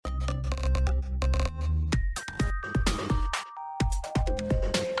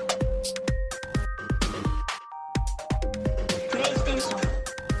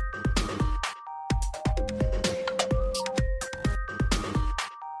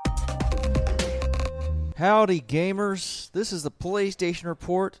Howdy, gamers. This is the PlayStation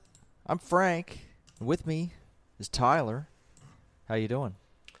Report. I'm Frank. With me is Tyler. How you doing?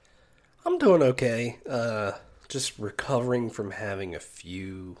 I'm doing okay. Just recovering from having a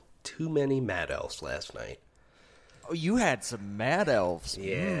few too many Mad Elves last night. Oh, you had some Mad Elves.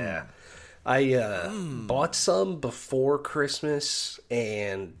 Yeah. I bought some before Christmas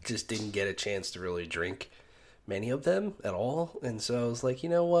and just didn't get a chance to really drink many of them at all. And so I was like, you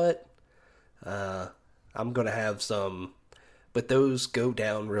know what? I'm going to have some, but those go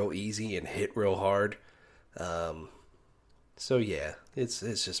down real easy and hit real hard. So yeah, it's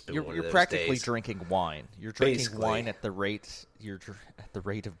just been one of You're those practically days. drinking wine. You're drinking Basically. wine at the rate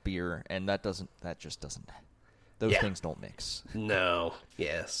of beer, and that just doesn't. Those things don't mix. No,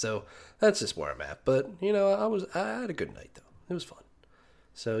 yeah. So that's just where I'm at. But you know, I had a good night though. It was fun.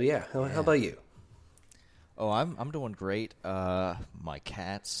 So yeah, how about you? Oh, I'm doing great. My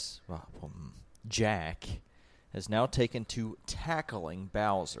cat's Jack has now taken to tackling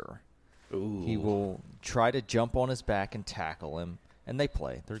Bowser. Ooh. He will try to jump on his back and tackle him, and they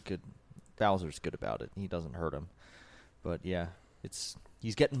play. They're good. Bowser's good about it. He doesn't hurt him. But yeah,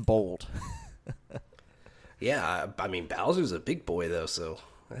 he's getting bold. Yeah, I mean Bowser's a big boy though, so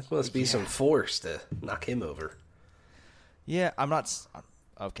that must be some force to knock him over. Yeah, I'm not.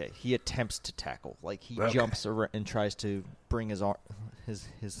 Okay, he attempts to tackle. Like he jumps around and tries to bring his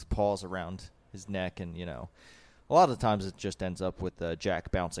paws around his neck, and a lot of times it just ends up with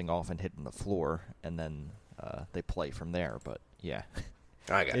Jack bouncing off and hitting the floor, and then they play from there. But yeah,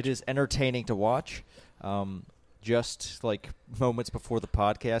 it is entertaining to watch. Just like moments before the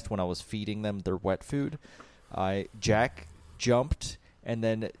podcast, when I was feeding them their wet food, Jack jumped and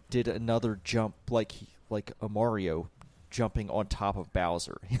then did another jump like a Mario jumping on top of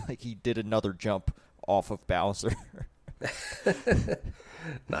Bowser. Like he did another jump off of Bowser.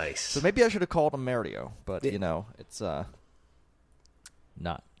 Nice. So maybe I should have called him Mario, but it's not.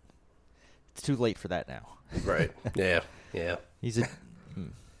 It's too late for that now. Right. Yeah. He's a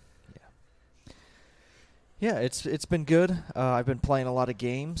Yeah, it's been good. I've been playing a lot of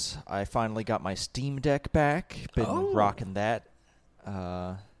games. I finally got my Steam Deck back. Been rocking that.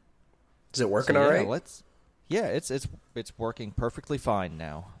 Is it working all right? It's working perfectly fine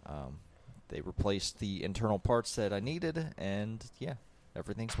now. They replaced the internal parts that I needed, and yeah,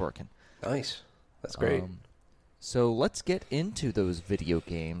 everything's working. Nice. That's great. So let's get into those video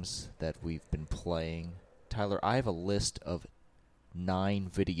games that we've been playing. Tyler, I have a list of 9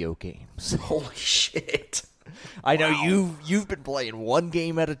 video games. Holy shit. I know you've been playing one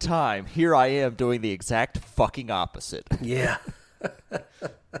game at a time. Here I am doing the exact fucking opposite. Yeah.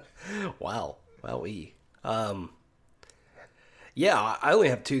 Wow. Wowee. Yeah, I only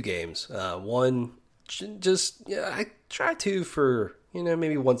have 2 games. One, I try to for,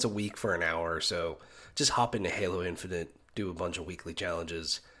 maybe once a week for an hour or so. Just hop into Halo Infinite, do a bunch of weekly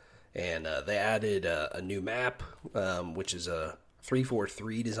challenges. And they added a new map, which is a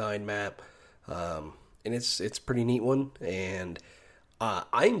 343 design map. And it's a pretty neat one. And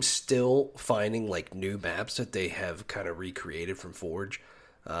I'm still finding like new maps that they have kind of recreated from Forge.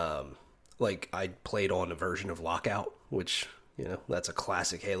 Like I played on a version of Lockout, which, that's a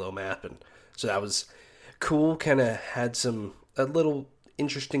classic Halo map. And so that was cool. Kind of had a little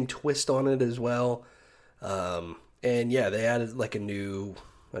interesting twist on it as well. And yeah, they added like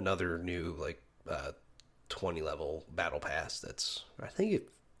another new like 20 level battle pass. I think it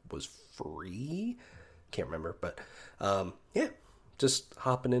was free. Can't remember, but yeah, just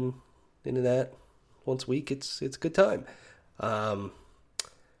hopping into that once a week. It's a good time.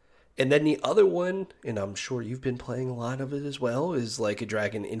 And then the other one, and I'm sure you've been playing a lot of it as well, is Like a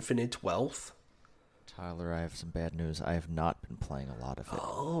Dragon Infinite Wealth. Tyler, I have some bad news. I have not been playing a lot of it.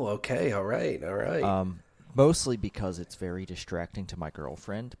 Oh, okay. All right. Mostly because it's very distracting to my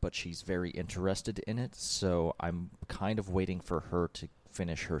girlfriend, but she's very interested in it, so I'm kind of waiting for her to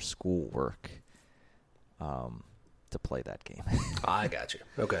finish her schoolwork to play that game. I got you.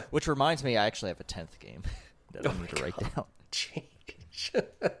 Okay. Which reminds me, I actually have a 10th game that I need to write down. Jeez.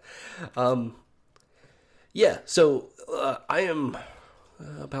 Yeah, so I am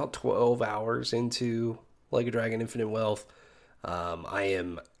about 12 hours into Like a Dragon Infinite Wealth. I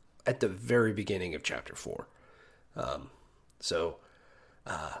am at the very beginning of Chapter 4. I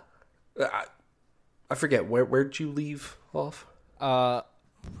forget, where'd you leave off?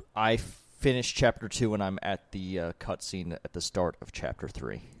 I finished Chapter 2, and I'm at the cutscene at the start of Chapter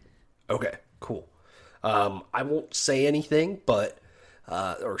 3. Okay, cool. I won't say anything, but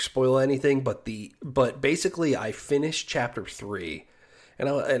or spoil anything, but basically I finished Chapter 3,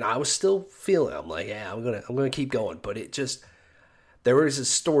 and I was still feeling. I'm like, yeah, I'm gonna keep going, but it just there was a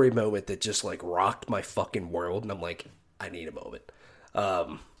story moment that just like rocked my fucking world, and I'm like, I need a moment.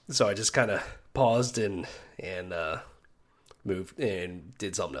 So I just kind of paused and moved and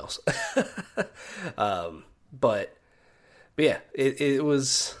did something else. But yeah,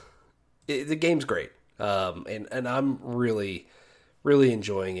 the game's great. And I'm really, really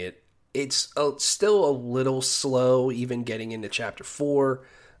enjoying it. It's still a little slow, even getting into chapter 4,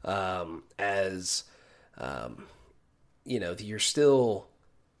 as you're still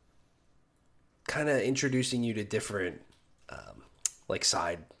kind of introducing you to different like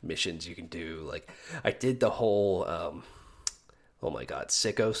side missions you can do. Like I did the whole oh my god,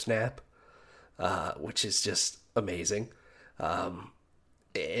 Sicko Snap, which is just amazing.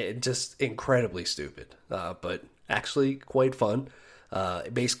 It just incredibly stupid, but actually quite fun.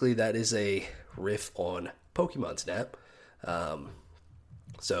 Basically, that is a riff on Pokemon Snap.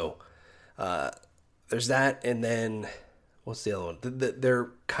 So there's that, and then what's the other one?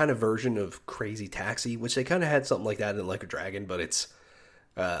 Their kind of version of Crazy Taxi, which they kind of had something like that in Like a Dragon, but it's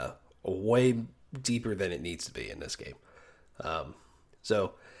way deeper than it needs to be in this game.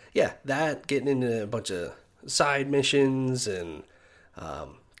 So yeah, that getting into a bunch of side missions and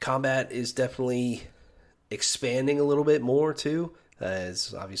combat is definitely expanding a little bit more too,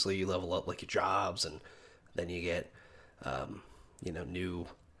 as obviously you level up like your jobs, and then you get new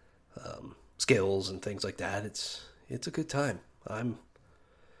skills and things like that. It's a good time. I'm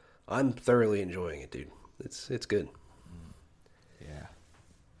thoroughly enjoying it, dude. It's good.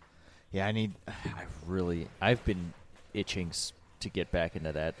 Yeah, I've been itching to get back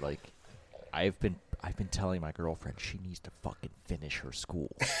into that. Like, I've been telling my girlfriend she needs to fucking finish her school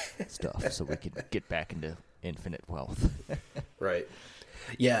stuff so we can get back into Infinite Wealth. Right.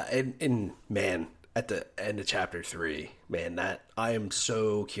 Yeah, and man, at the end of chapter 3, man, that I am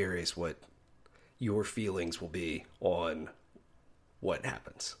so curious what your feelings will be on what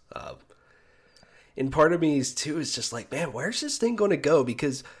happens. And part of me is just like, man, where's this thing going to go?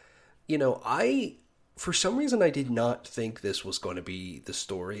 Because, for some reason, I did not think this was going to be the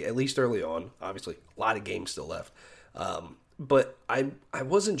story, at least early on. Obviously, a lot of games still left. But I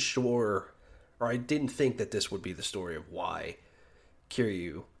wasn't sure, or I didn't think that this would be the story of why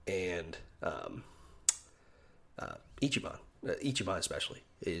Kiryu and Ichiban especially,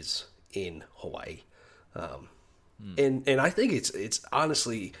 is in Hawaii. And I think it's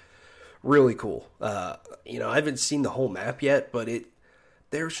honestly really cool. I haven't seen the whole map yet, but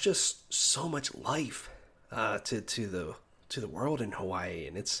there's just so much life to the world in Hawaii,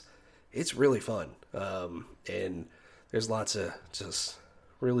 and it's really fun. And there's lots of just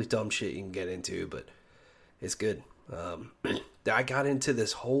really dumb shit you can get into, but it's good. I got into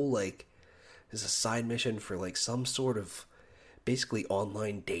this whole there's a side mission for some sort of basically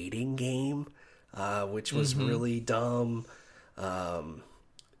online dating game, which was really dumb. And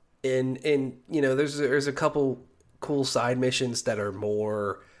there's a couple cool side missions that are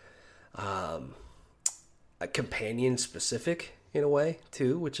more companion specific in a way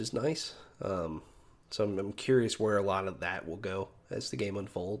too, which is nice. So I'm curious where a lot of that will go as the game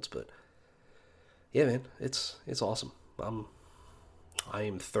unfolds. But yeah, man, it's awesome. I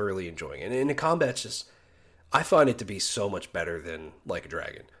am thoroughly enjoying it, and the combat's just, I find it to be so much better than Like a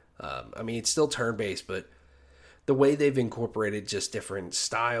Dragon. It's still turn based, but the way they've incorporated just different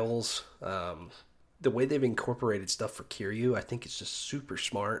styles, the way they've incorporated stuff for Kiryu, I think it's just super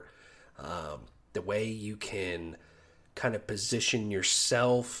smart. The way you can kind of position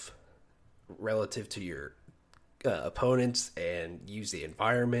yourself relative to your opponents and use the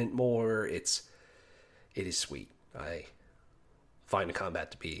environment more, it is sweet. I find the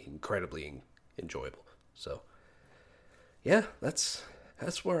combat to be incredibly enjoyable. So yeah, that's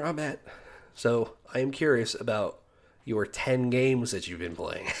where I'm at. So I am curious about your 10 games that you've been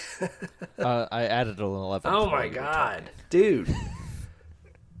playing. I added an 11. Oh my god, dude.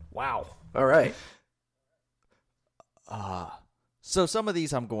 Wow. All right. So some of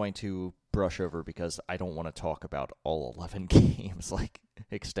these I'm going to brush over because I don't want to talk about all 11 games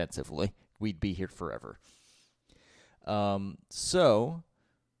extensively. We'd be here forever. So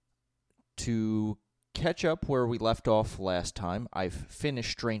to catch up where we left off last time, I've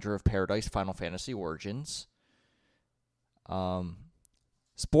finished Stranger of Paradise Final Fantasy Origins.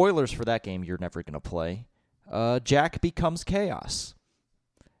 Spoilers for that game you're never going to play. Jack becomes chaos,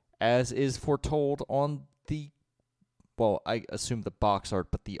 as is foretold on I assume the box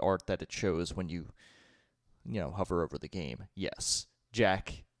art, but the art that it shows when you hover over the game. Yes,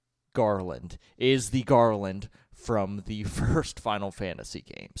 Jack Garland is the Garland from the first Final Fantasy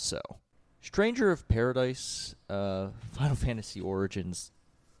game. So, Stranger of Paradise, Final Fantasy Origins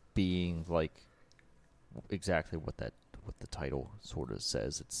being exactly what what the title sort of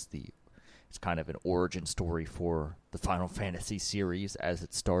says. It's kind of an origin story for the Final Fantasy series as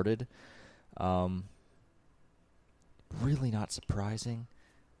it started. Really not surprising.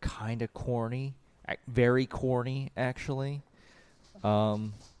 Kind of corny. Very corny, actually. I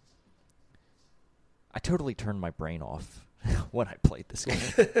totally turned my brain off when I played this game.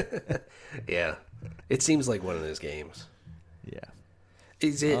 Yeah. It seems like one of those games. Yeah.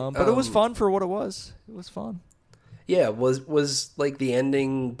 Is it? But it was fun for what it was. It was fun. Yeah. Was like the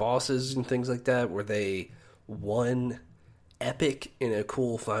ending bosses and things like that, were they one epic in a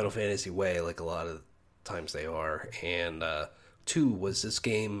cool Final Fantasy way, like a lot of times they are, and two, was this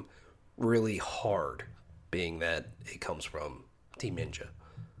game really hard, being that it comes from Team Ninja?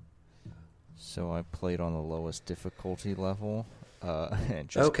 So I played on the lowest difficulty level, and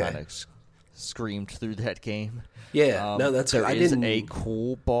just kind of screamed through that game. Yeah, no, that's there I is didn't... a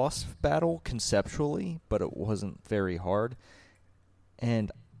cool boss battle conceptually, but it wasn't very hard.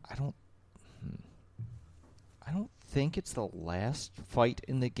 And I don't think it's the last fight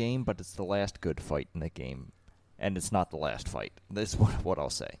in the game, but it's the last good fight in the game, and it's not the last fight. That's what I'll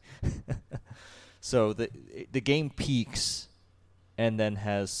say. So the game peaks, and then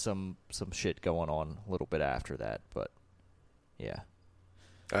has some shit going on a little bit after that. But yeah,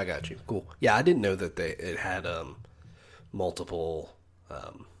 I got you. Cool. Yeah, I didn't know that it had multiple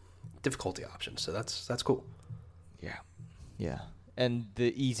difficulty options, so that's cool. Yeah. And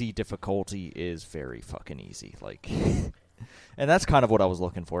the easy difficulty is very fucking easy. Like, and that's kind of what I was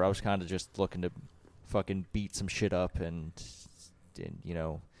looking for. I was kind of just looking to fucking beat some shit up and you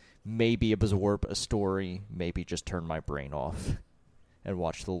know, maybe absorb a story, maybe just turn my brain off and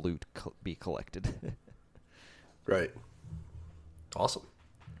watch the loot be collected. Right. Awesome.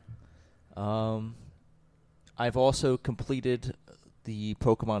 I've also completed the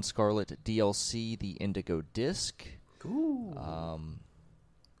Pokemon Scarlet DLC, the Indigo Disc. Ooh.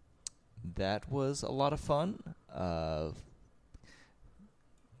 That was a lot of fun.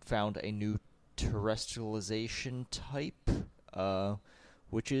 Found a new terrestrialization type,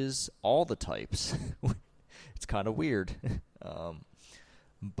 which is all the types. It's kind of weird.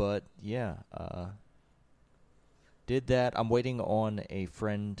 But yeah, did that. I'm waiting on a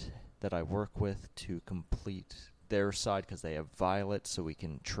friend that I work with to complete their side because they have Violet, so we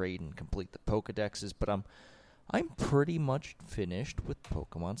can trade and complete the Pokedexes. But I'm pretty much finished with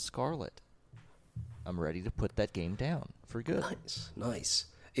Pokemon Scarlet. I'm ready to put that game down for good. Nice.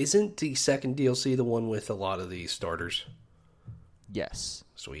 Isn't the second DLC the one with a lot of the starters? Yes.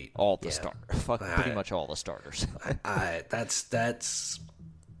 Sweet. All the pretty much all the starters. That's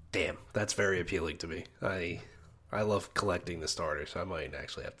damn. That's very appealing to me. I love collecting the starters. I might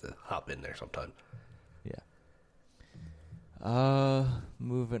actually have to hop in there sometime. Yeah.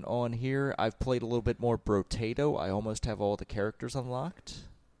 Moving on here. I've played a little bit more Brotato. I almost have all the characters unlocked.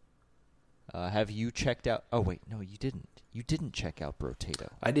 Have you checked out... Oh, wait. No, you didn't. You didn't check out Brotato.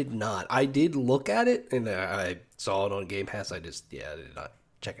 I did not. I did look at it, and I saw it on Game Pass. I did not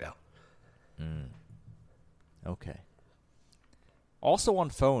check it out. Okay. Also on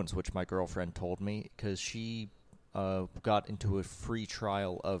phones, which my girlfriend told me, because she got into a free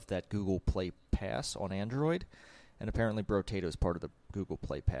trial of that Google Play Pass on Android, and apparently Brotato is part of the Google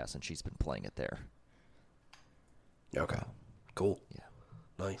Play Pass, and she's been playing it there. Okay. Cool. Yeah.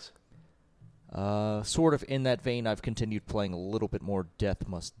 Nice. Sort of in that vein, I've continued playing a little bit more Death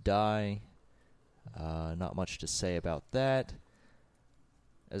Must Die. Not much to say about that.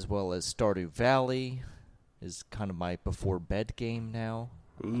 As well as Stardew Valley is kind of my before-bed game now.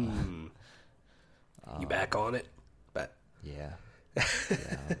 You back on it? Yeah.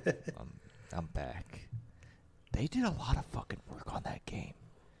 I'm back. They did a lot of fucking work on that game.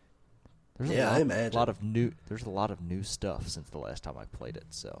 I imagine. There's a lot of new stuff since the last time I played it,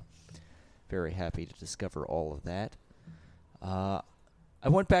 so very happy to discover all of that. I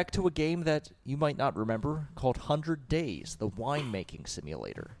went back to a game that you might not remember called 100 Days, the winemaking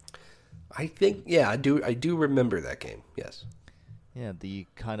simulator. I think, I do remember that game, yes. Yeah, the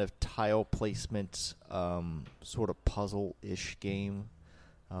kind of tile placement sort of puzzle-ish game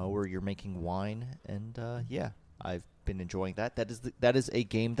where you're making wine, and I've been enjoying that. That is a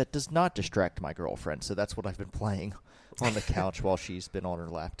game that does not distract my girlfriend, so that's what I've been playing on the couch while she's been on her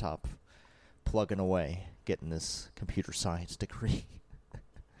laptop plugging away, getting this computer science degree.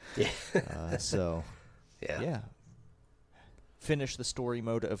 Yeah. Yeah. Finish the story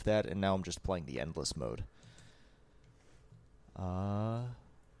mode of that, and now I'm just playing the endless mode. And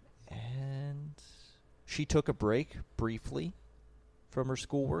she took a break briefly from her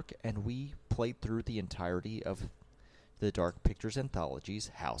schoolwork, and we played through the entirety of the Dark Pictures Anthology's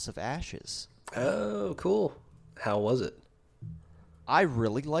House of Ashes. Oh, cool. How was it? I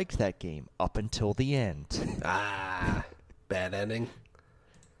really liked that game up until the end. Ah, bad ending.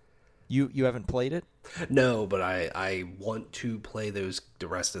 You haven't played it? No, but I want to play the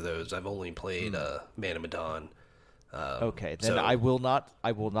rest of those. I've only played Man of Medan. Okay, then so- I will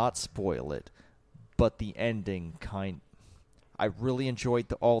not spoil it. But the ending I really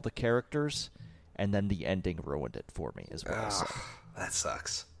enjoyed all the characters, and then the ending ruined it for me, is what I'll say. That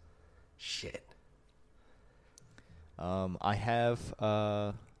sucks. Shit. I have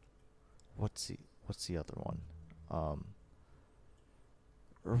what's the other one?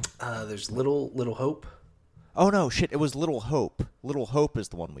 There's Little Hope. Oh no, shit! It was Little Hope. Little Hope is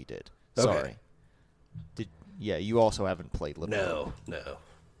the one we did. Okay. Sorry. You also haven't played Little Hope? No.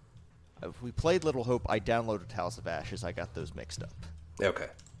 If we played Little Hope, I downloaded House of Ashes. I got those mixed up. Okay.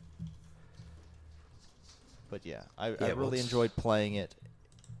 But yeah, I really enjoyed playing it.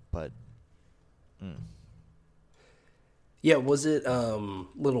 But yeah, was it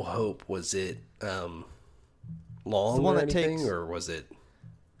Little Hope? Was it long the one or that anything, or was it?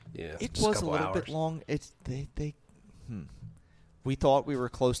 Yeah, it just was a little hours? bit long. We thought we were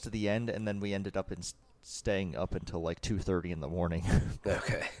close to the end, and then we ended up staying up until like 2:30 in the morning.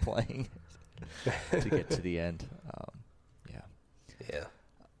 Okay. Playing to get to the end. Yeah.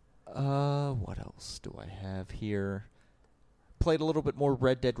 What else do I have here? Played a little bit more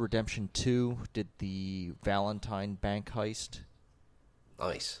Red Dead Redemption 2. Did the Valentine bank heist.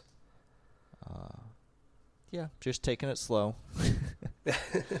 Nice. Yeah, just taking it slow.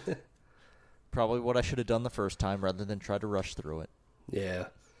 Probably what I should have done the first time rather than try to rush through it. Yeah.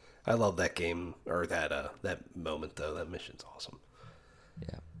 I love that game, or that moment, though. That mission's awesome.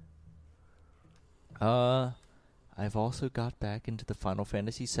 Yeah. I've also got back into the Final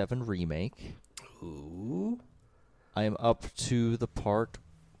Fantasy VII Remake. Ooh. I am up to the part.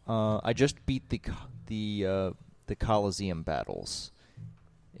 I just beat the Coliseum battles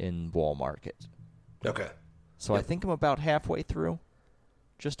in Wall Market. Okay. So I think I'm about halfway through.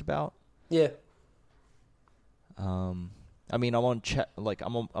 Just about. Yeah. I mean, I'm on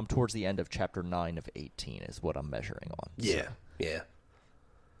I'm towards the end of chapter 9 of 18 is what I'm measuring on. Yeah. So. Yeah.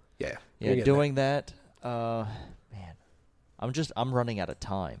 Yeah, You're doing that. Man, I'm running out of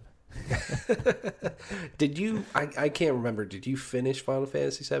time. Did you? I can't remember. Did you finish Final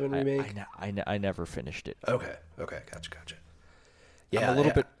Fantasy VII Remake? I never finished it. Okay. Gotcha. Yeah, I'm a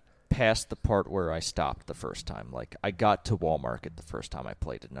little bit past the part where I stopped the first time. Like, I got to Wall Market the first time I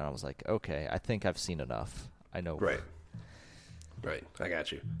played it, and I was like, okay, I think I've seen enough. I know. Right. I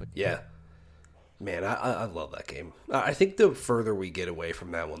got you. But yeah, man, I love that game. I think the further we get away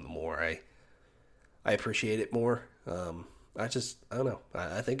from that one, the more I appreciate it more. I don't know.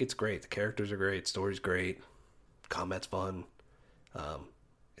 I think it's great. The characters are great. Story's great. Combat's fun.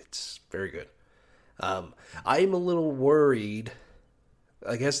 It's very good. I'm a little worried.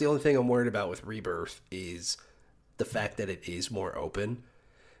 I guess the only thing I'm worried about with Rebirth is the fact that it is more open.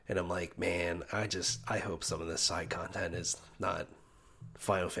 And I'm like, man, I hope some of this side content is not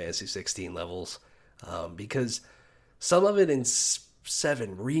Final Fantasy 16 levels. Because some of it in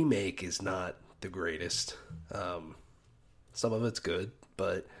 7 Remake is not the greatest. Some of it's good,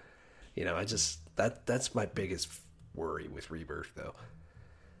 but that's my biggest worry with Rebirth, though.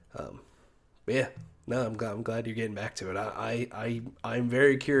 But yeah, no, I'm glad you're getting back to it. I'm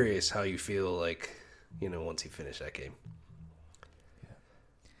very curious how you feel like, once you finish that game.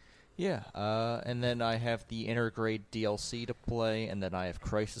 Yeah, and then I have the Intergrade DLC to play, and then I have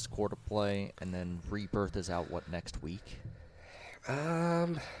Crisis Core to play, and then Rebirth is out, next week?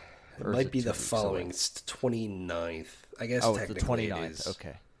 It might be the following. It's the 29th. I guess technically it is.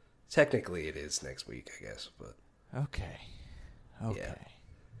 Okay. Technically it is next week, I guess, but... Okay.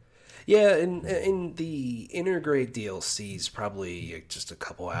 Yeah, and the Intergrade DLC is probably just a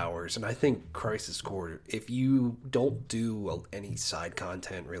couple hours, and I think Crisis Core, if you don't do any side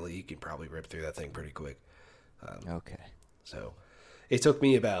content, really, you can probably rip through that thing pretty quick. Okay. So, it took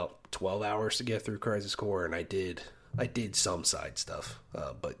me about 12 hours to get through Crisis Core, and I did some side stuff,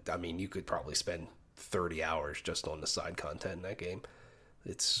 but, I mean, you could probably spend 30 hours just on the side content in that game.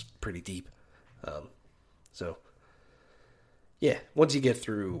 It's pretty deep. So, yeah, once you get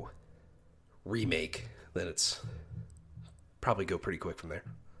through Remake, then it's probably go pretty quick from there.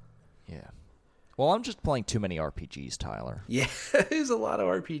 Yeah. Well, I'm just playing too many RPGs, Tyler. Yeah, there's a lot of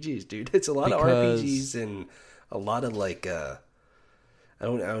RPGs, dude. It's a lot of RPGs and a lot of I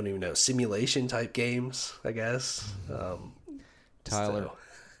don't even know, simulation type games, I guess. Tyler,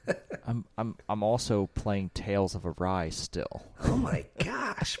 I'm also playing Tales of Arise still. Oh my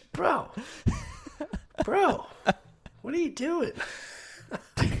gosh, bro, what are you doing?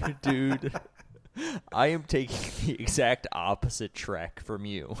 Dude, I am taking the exact opposite track from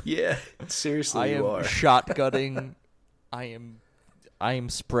you. Yeah, seriously, you are. Shotgunning. I am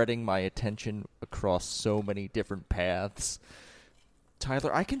spreading my attention across so many different paths.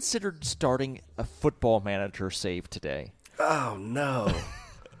 Tyler, I considered starting a Football Manager save today. Oh, no.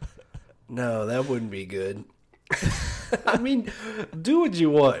 No, that wouldn't be good. I mean, do what you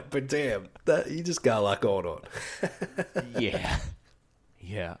want, but damn, you just got a lot going on.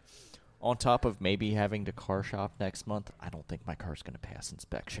 Yeah. On top of maybe having to car shop next month, I don't think my car's going to pass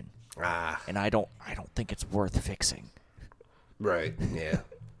inspection. And I don't think it's worth fixing. Right. Yeah.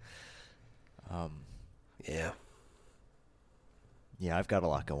 Yeah. Yeah, I've got a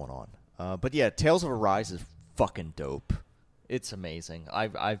lot going on. But yeah, Tales of Arise is fucking dope. It's amazing.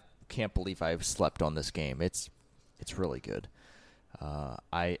 I can't believe I've slept on this game. It's really good.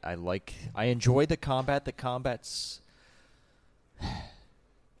 I enjoy the combat. The combat's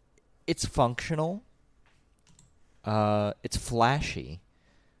it's functional. It's flashy.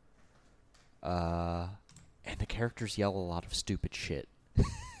 And the characters yell a lot of stupid shit.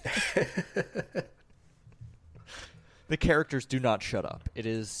 The characters do not shut up. It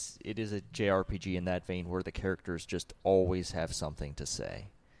is a JRPG in that vein where the characters just always have something to say.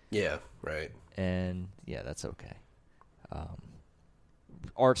 Yeah, right. And yeah, that's okay.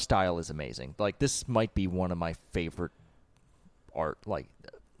 Art style is amazing. Like, this might be one of my favorite art, like,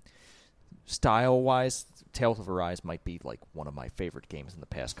 style-wise, Tales of Arise might be, like, one of my favorite games in the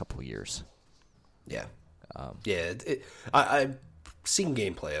past couple of years. Yeah. I've seen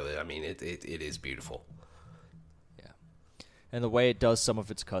gameplay of it. I mean, it is beautiful. Yeah. And the way it does some of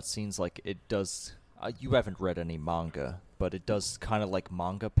its cutscenes, like, it does... you haven't read any manga, but it does kind of like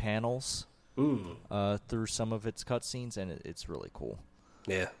manga panels through some of its cutscenes, and it's really cool.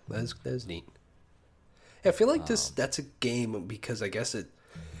 Yeah, that's neat. Yeah, I feel like that's a game because I guess it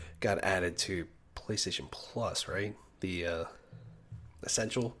got added to PlayStation Plus, right? The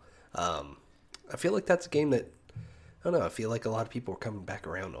Essential. I feel like that's a game that, I don't know, I feel like a lot of people are coming back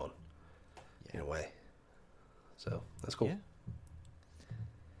around on in a way. So, that's cool. Yeah.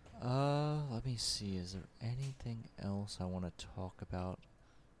 Let me see. Is there anything else I want to talk about?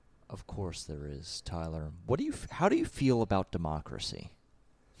 Of course there is, Tyler. How do you feel about democracy?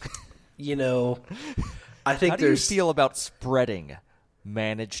 You know, I think How do you feel about spreading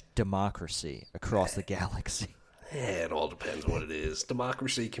managed democracy across the galaxy? Yeah, it all depends what it is.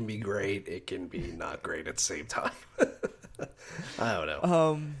 Democracy can be great. It can be not great at the same time. I don't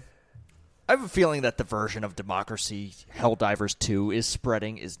know. I have a feeling that the version of democracy Helldivers 2 is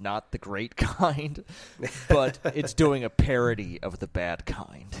spreading is not the great kind, but it's doing a parody of the bad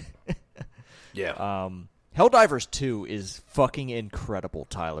kind. Yeah. Helldivers 2 is fucking incredible,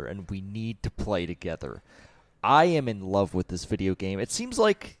 Tyler, and we need to play together. I am in love with this video game. It seems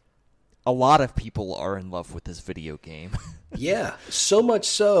like a lot of people are in love with this video game. Yeah, so much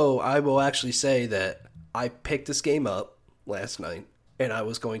so, I will actually say that I picked this game up last night, and I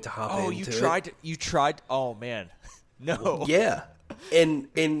was going to hop into it. You tried? Oh, man. No. Yeah. And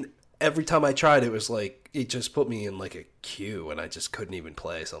every time I tried, it was like, it just put me in like a queue, and I just couldn't even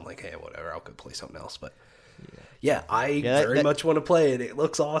play. So I'm like, hey, whatever, I'll go play something else. But yeah, I very much want to play it. It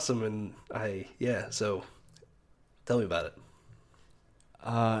looks awesome, and so tell me about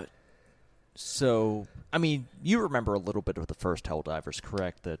it. So, I mean, you remember a little bit of the first Helldivers,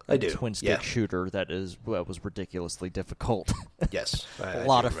 correct? I do. Twin-stick shooter that was ridiculously difficult. Yes. A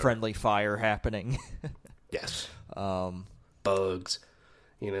lot of friendly fire happening. Yes. Bugs.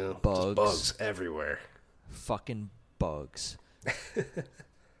 Just bugs everywhere. Fucking bugs.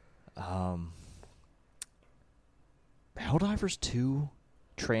 Helldivers 2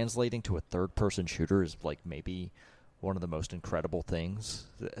 translating to a third-person shooter is, like, maybe one of the most incredible things.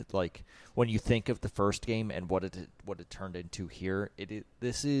 Like, when you think of the first game and what it turned into here,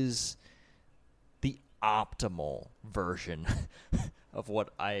 this is the optimal version of what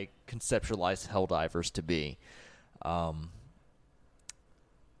I conceptualized Helldivers to be. I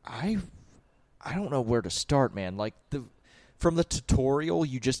don't know where to start, man. Like, from the tutorial,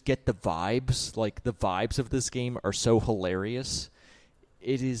 you just get the vibes. Like, the vibes of this game are so hilarious.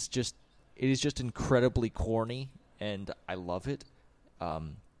 It is just incredibly corny, and I love it.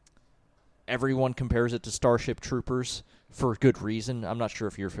 Everyone compares it to Starship Troopers for good reason. I'm not sure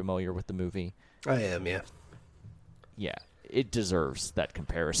if you're familiar with the movie. I am, yeah. Yeah, it deserves that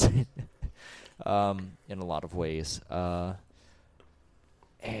comparison in a lot of ways.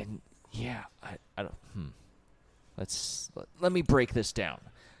 And yeah, I don't. Let me break this down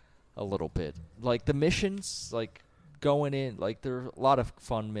a little bit. Like, the missions, like, going in, like, there are a lot of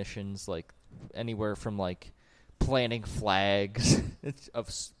fun missions, like, anywhere from, like, planting flags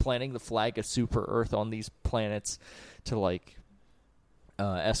planting the flag of Super Earth on these planets to like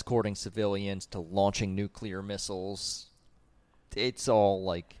escorting civilians to launching nuclear missiles. It's all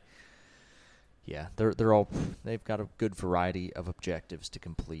like, yeah, they've got a good variety of objectives to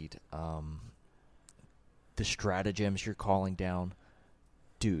complete. The stratagems you're calling down,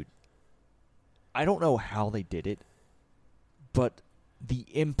 dude, I don't know how they did it, but the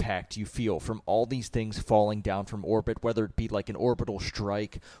impact you feel from all these things falling down from orbit, whether it be like an orbital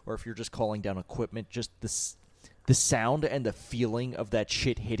strike or if you're just calling down equipment, just the sound and the feeling of that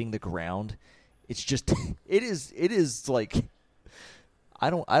shit hitting the ground, it's just it is like I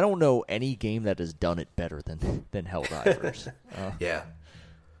don't know any game that has done it better than Helldivers. Yeah.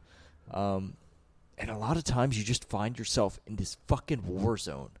 And a lot of times you just find yourself in this fucking war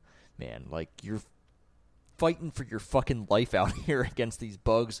zone, man. Like, you're fighting for your fucking life out here against these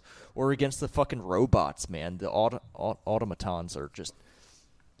bugs or against the fucking robots, man. The automatons are just...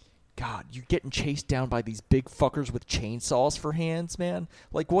 God, you're getting chased down by these big fuckers with chainsaws for hands, man.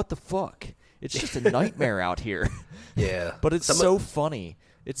 Like, what the fuck? It's just a nightmare out here. Yeah. But it's so funny.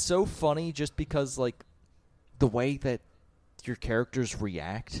 It's so funny just because, like, the way that your characters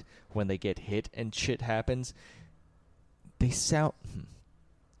react when they get hit and shit happens, they sound...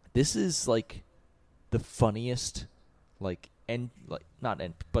 This is, like, the funniest, like,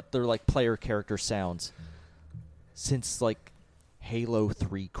 but they're, like, player character sounds since, like, Halo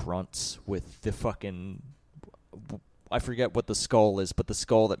 3 grunts with the fucking... I forget what the skull is, but the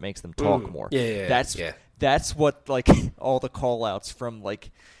skull that makes them talk more. Yeah. That's what, like, all the call-outs from, like...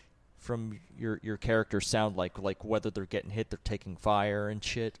 from your characters sound like whether they're getting hit, they're taking fire and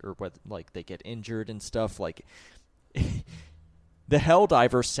shit, or whether like they get injured and stuff. Like the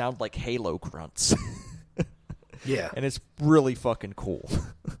Helldivers sound like Halo grunts. Yeah, and it's really fucking cool.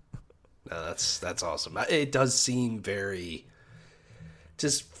 No, that's awesome. It does seem very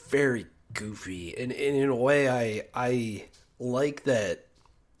goofy, and in a way, I like that.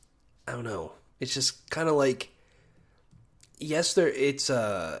 I don't know. It's just kind of like. Yes, it's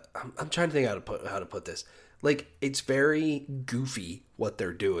I'm trying to think how to put this. Like, it's very goofy what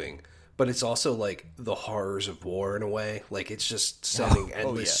they're doing, but it's also like the horrors of war in a way. Like, it's just sending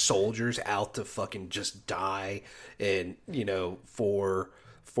endless soldiers out to fucking just die, and for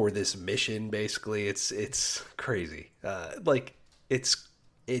this mission basically. It's crazy. Like, it's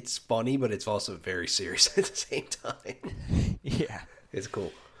funny, but it's also very serious at the same time. Yeah, it's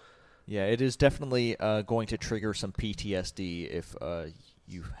cool. Yeah, it is definitely going to trigger some PTSD if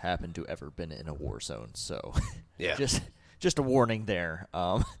you happen to ever been in a war zone. So, yeah, just a warning there.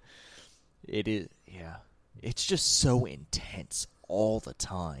 It is, yeah, it's just so intense all the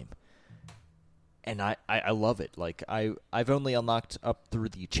time, and I love it. Like I've only unlocked up through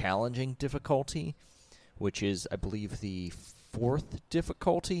the challenging difficulty, which is I believe the 4th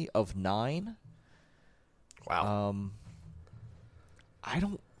difficulty of 9. Wow. I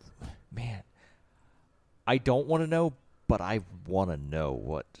don't want to know, but I want to know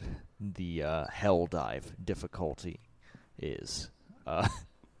what the Helldive difficulty is,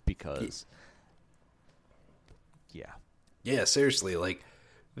 because, yeah, seriously, like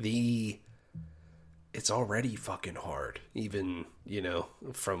it's already fucking hard. Even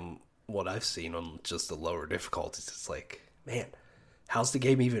from what I've seen on just the lower difficulties, it's like, man, how's the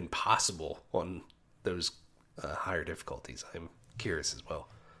game even possible on those higher difficulties? I'm curious as well.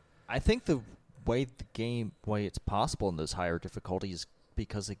 I think the way it's possible in those higher difficulties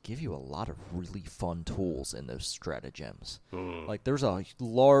because they give you a lot of really fun tools in those stratagems. Like, there's a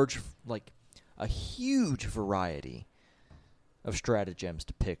huge variety of stratagems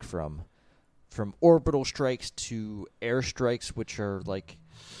to pick from orbital strikes to air strikes, which are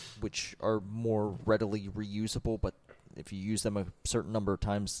more readily reusable, but if you use them a certain number of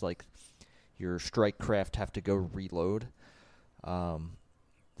times, like, your strike craft have to go reload.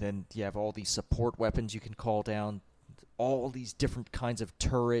 Then you have all these support weapons you can call down, all these different kinds of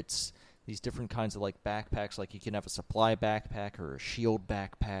turrets, these different kinds of, like, backpacks. Like, you can have a supply backpack or a shield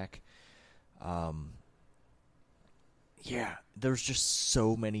backpack. Yeah, there's just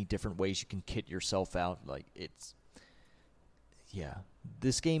so many different ways you can kit yourself out. Like,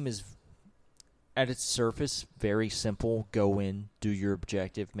 this game is, at its surface, very simple. Go in, do your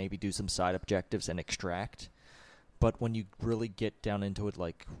objective, maybe do some side objectives, and extract. But when you really get down into it,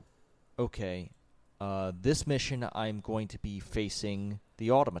 like, okay, this mission I'm going to be facing the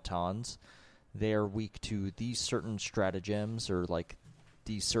automatons. They're weak to these certain stratagems, or, like,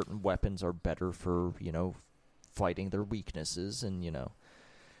 these certain weapons are better for, fighting their weaknesses. And,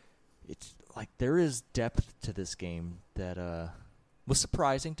 it's like there is depth to this game that was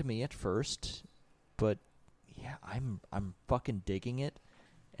surprising to me at first. But, yeah, I'm fucking digging it,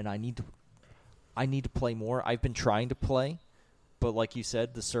 and I need to play more. I've been trying to play, but like you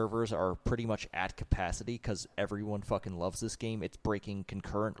said, the servers are pretty much at capacity because everyone fucking loves this game. It's breaking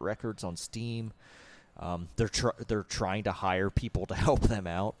concurrent records on Steam. They're trying to hire people to help them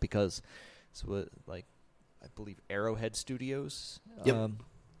out because it's what, like, I believe Arrowhead Studios. Yep.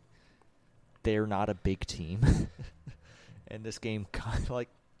 They're not a big team, and this game kind of like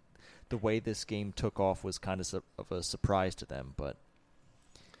the way this game took off was kind of a surprise to them. But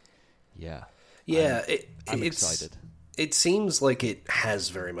yeah, I'm excited. It seems like it has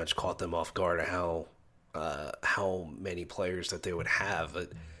very much caught them off guard how many players that they would have.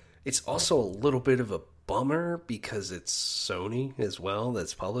 But it's also a little bit of a bummer because it's Sony as well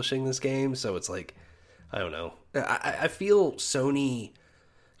that's publishing this game. So it's like, I don't know. I feel Sony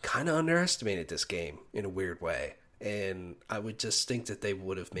kind of underestimated this game in a weird way. And I would just think that they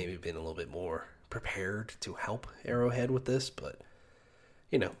would have maybe been a little bit more prepared to help Arrowhead with this. But,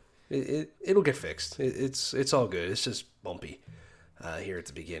 you know, it'll get fixed. It's all good. It's just bumpy here at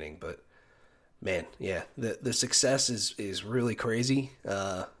the beginning. But, man, yeah, the success is really crazy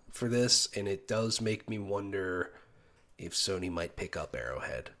for this. And it does make me wonder if Sony might pick up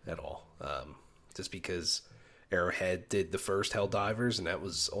Arrowhead at all. Just because Arrowhead did the first Helldivers, and that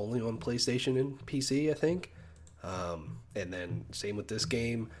was only on PlayStation and PC, I think. And then same with this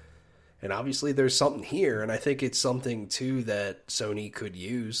game. And obviously there's something here, and I think it's something, too, that Sony could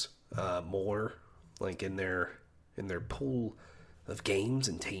use more, like in their pool of games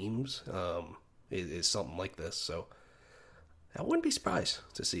and teams, is something like this. So I wouldn't be surprised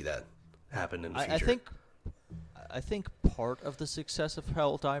to see that happen in the future. I think part of the success of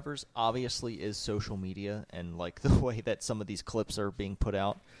Helldivers obviously is social media and like the way that some of these clips are being put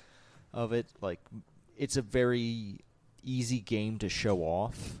out of it. Like, it's a very easy game to show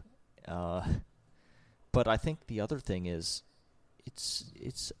off. But I think the other thing is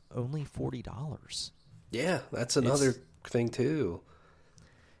it's only $40. Yeah, that's another thing too.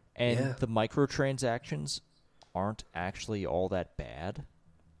 And the microtransactions aren't actually all that bad.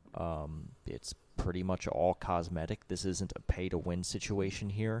 It's pretty much all cosmetic. This isn't a pay-to-win situation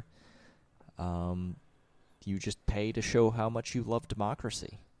here. You just pay to show how much you love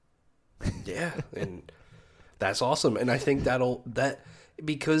democracy. Yeah, and that's awesome. And I think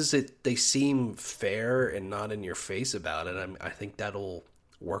because they seem fair and not in your face about it, I think that'll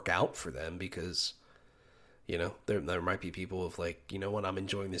work out for them because, you know, there might be people of like, you know what, I'm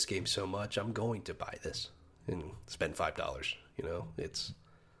enjoying this game so much, I'm going to buy this and spend $5. You know,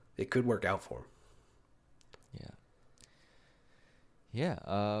 it could work out for them.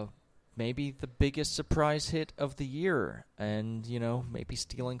 Yeah, maybe the biggest surprise hit of the year, and, you know, maybe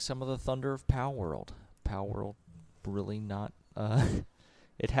stealing some of the thunder of Palworld. Palworld really not...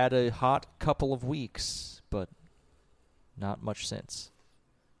 it had a hot couple of weeks, but not much since.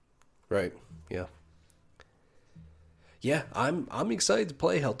 Right, yeah. Yeah, I'm excited to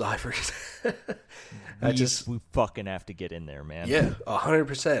play Helldivers. We fucking have to get in there, man. Yeah,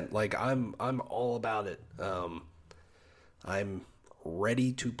 100%. Like, I'm all about it. I'm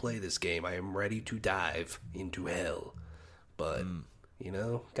ready to play this game. I am ready to dive into hell. But, you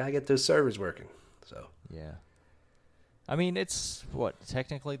know, gotta get those servers working. So yeah. I mean, it's,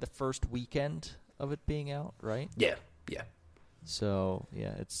 technically the first weekend of it being out, right? Yeah. So,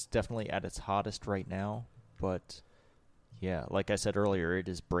 yeah, it's definitely at its hottest right now. But, yeah, like I said earlier, it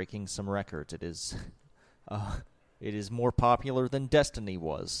is breaking some records. It is more popular than Destiny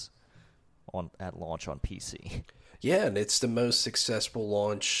was at launch on PC. Yeah, and it's the most successful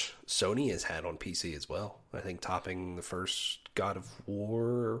launch Sony has had on PC as well. I think topping the first God of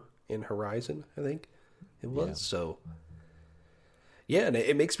War in Horizon, I think it was. Yeah. So, yeah, and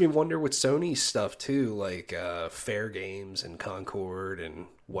it makes me wonder with Sony's stuff too, like Fair Games and Concord and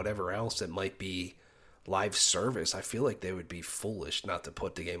whatever else that might be live service. I feel like they would be foolish not to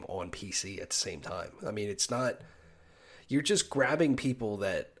put the game on PC at the same time. I mean, it's not... You're just grabbing people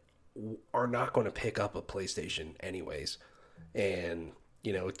that are not going to pick up a PlayStation anyways, and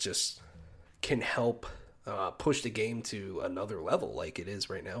you know, it just can help push the game to another level like it is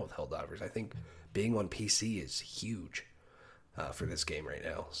right now with Helldivers. I think being on PC is huge for this game right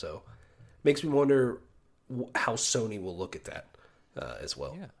now, so makes me wonder how Sony will look at that as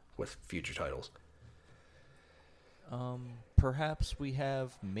well with future titles. Perhaps we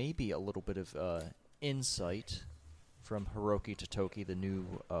have maybe a little bit of insight from Hiroki Totoki, the new,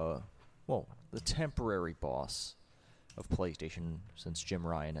 the temporary boss of PlayStation since Jim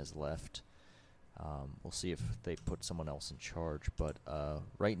Ryan has left. We'll see if they put someone else in charge, but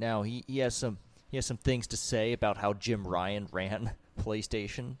right now he has some things to say about how Jim Ryan ran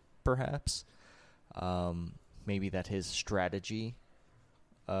PlayStation, perhaps. maybe that his strategy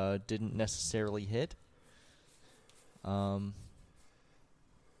didn't necessarily hit. Yeah,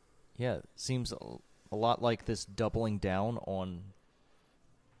 it seems a lot like this doubling down on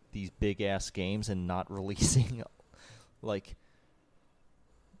these big ass games and not releasing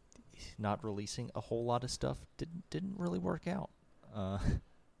not releasing a whole lot of stuff didn't really work out.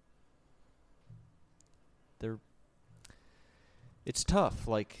 It's tough.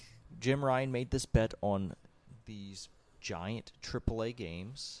 Like, Jim Ryan made this bet on these giant AAA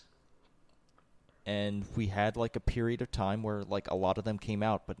games, and we had like a period of time where like a lot of them came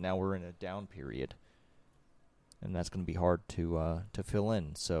out, but now we're in a down period, and that's going to be hard to fill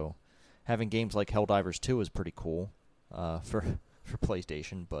in. So having games like Helldivers 2 is pretty cool for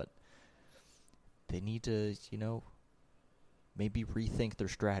PlayStation, but they need to, maybe rethink their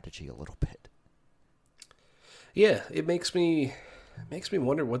strategy a little bit. Yeah, it makes me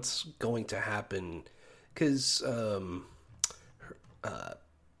wonder what's going to happen, because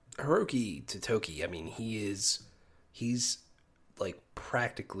Hiroki Totoki, I mean, he's like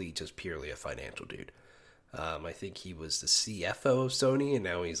practically just purely a financial dude. I think he was the CFO of Sony, and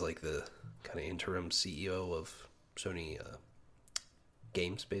now he's like the kind of interim CEO of Sony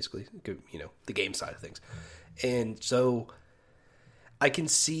games, basically, the game side of things. And so I can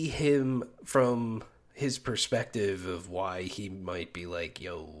see him from his perspective of why he might be like,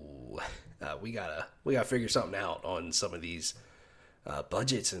 yo, we gotta figure something out on some of these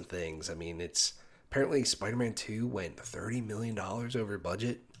budgets and things. I mean, it's apparently Spider-Man 2 went $30 million over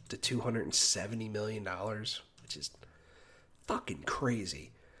budget to $270 million, which is fucking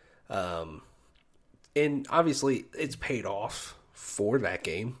crazy. And obviously it's paid off for that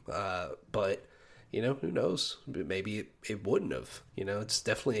game, but who knows? Maybe it wouldn't have. It's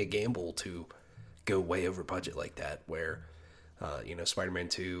definitely a gamble to go way over budget like that, where Spider-Man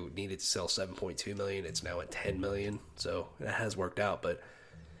 2 needed to sell 7.2 million. It's now at 10 million, so that has worked out. But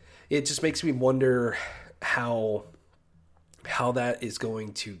it just makes me wonder how that is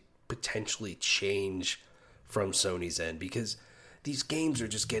going to potentially change from Sony's end, because these games are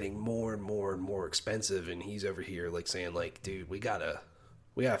just getting more and more and more expensive, and he's over here like saying like, dude, we gotta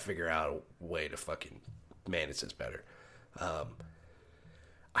figure out a way to fucking manage this better.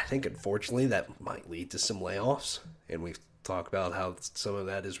 I think unfortunately that might lead to some layoffs, and we've talked about how some of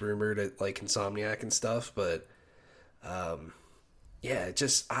that is rumored at like Insomniac and stuff, but I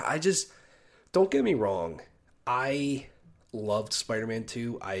just don't get me wrong, I loved Spider-Man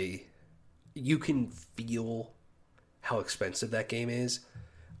 2. You can feel how expensive that game is.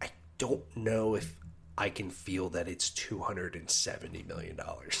 I don't know if I can feel that it's $270 million.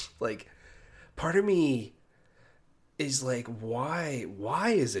 Like, part of me is like, why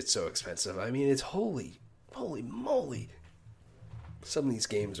is it so expensive? I mean, it's holy moly. Some of these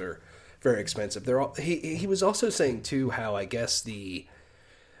games are very expensive. He was also saying too how I guess they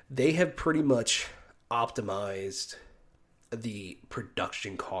have pretty much optimized the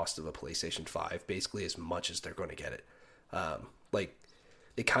production cost of a PlayStation 5 basically as much as they're going to get it. Like,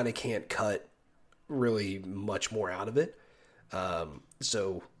 they kind of can't cut really much more out of it.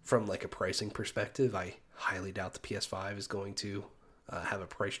 So from like a pricing perspective, I highly doubt the PS5 is going to have a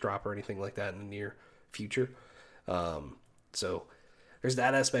price drop or anything like that in the near future. So there's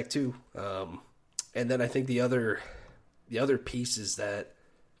that aspect too. And then I think the other piece is that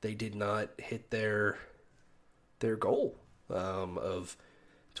they did not hit their goal of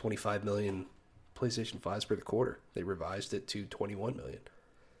 25 million PlayStation 5s for the quarter. They revised it to 21 million.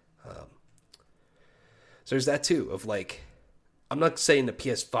 So there's that too, of like, I'm not saying the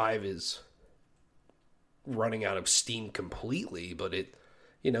PS5 is running out of steam completely, but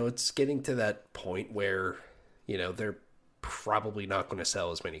it's getting to that point where, they're probably not going to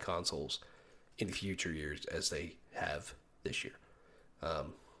sell as many consoles in future years as they have this year.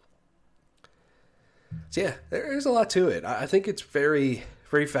 So yeah, there's a lot to it. I think it's very,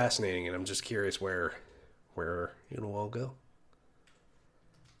 very fascinating, and I'm just curious where it'll all go.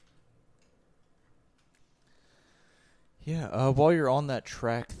 Yeah, while you're on that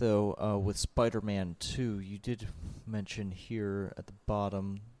track, though, with Spider-Man 2, you did mention here at the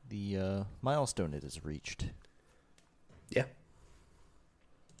bottom the milestone it has reached. Yeah.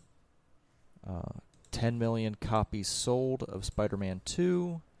 10 million copies sold of Spider-Man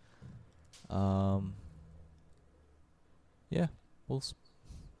 2. Yeah, we'll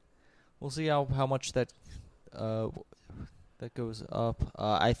see how much that goes up.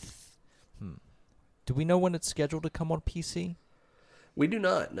 Do we know when it's scheduled to come on PC? We do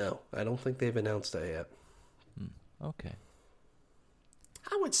not. No, I don't think they've announced that yet. Okay.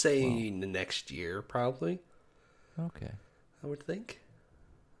 I would say the next year, probably. Okay. I would think.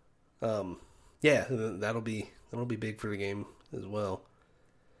 Yeah, that'll be big for the game as well.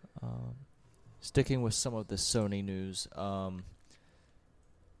 Sticking with some of the Sony news,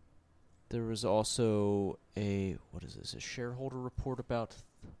 there was also a shareholder report about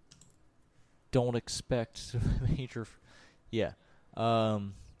don't expect major, yeah,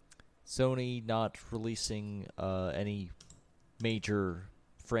 Sony not releasing any major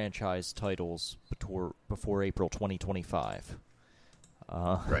franchise titles before April 2025.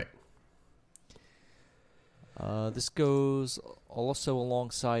 Right. This goes also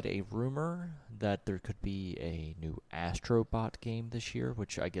alongside a rumor that there could be a new Astrobot game this year,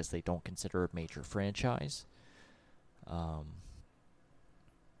 which I guess they don't consider a major franchise.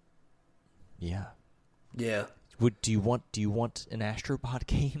 Yeah. Yeah. Do you want an Astrobot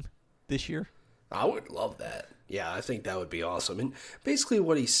game this year? I would love that. Yeah, I think that would be awesome. And basically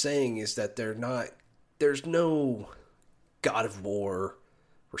what he's saying is that there's no God of War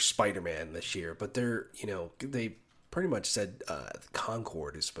or Spider-Man this year, but they pretty much said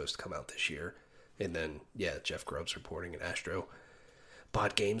Concord is supposed to come out this year. And then, yeah, Jeff Grubb's reporting an Astro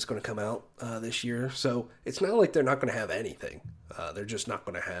Bot game's going to come out this year. So it's not like they're not going to have anything. They're just not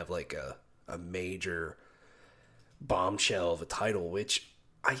going to have like a major bombshell of a title, which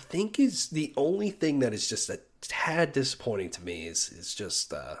I think is the only thing that is just a tad disappointing to me is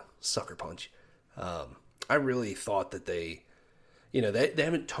just Sucker Punch. I really thought that they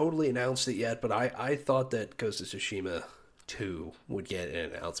haven't totally announced it yet, but I thought that Ghost of Tsushima 2 would get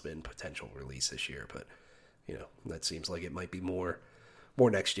an announcement and potential release this year, but that seems like it might be more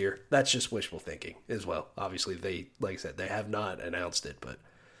next year. That's just wishful thinking as well. Obviously, like I said, they have not announced it, but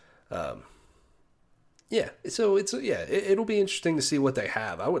yeah. So it'll be interesting to see what they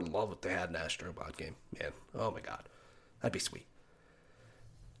have. I would love if they had an Astrobot game, man. Oh my god, that'd be sweet.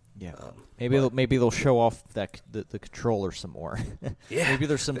 Yeah, maybe they'll show off the controller some more. Yeah, maybe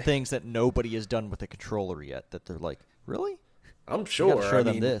there's some things that nobody has done with the controller yet that they're like, really? I'm sure. You gotta show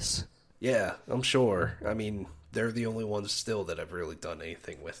them this. Yeah, I'm sure. I mean, they're the only ones still that have really done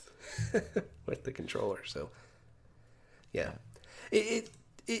anything with with the controller. So, yeah,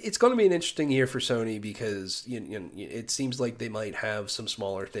 it's going to be an interesting year for Sony because it seems like they might have some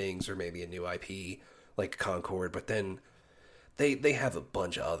smaller things or maybe a new IP like Concord, but then they have a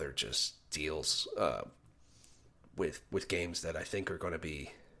bunch of other just deals with games that I think are going to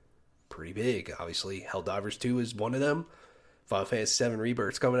be pretty big. Obviously, Helldivers 2 is one of them. Final Fantasy VII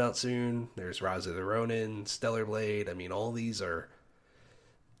Rebirth's coming out soon. There's Rise of the Ronin, Stellar Blade. I mean, all these are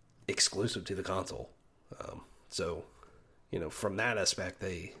exclusive to the console. So, from that aspect,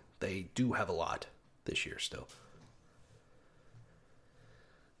 they do have a lot this year still.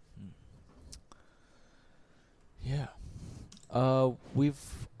 Yeah. We've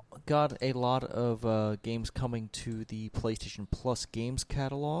got a lot of games coming to the PlayStation Plus games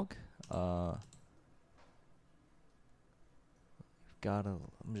catalog. I'm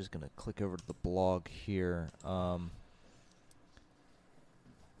just gonna click over to the blog here.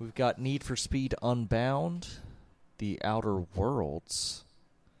 We've got Need for Speed Unbound, The Outer Worlds,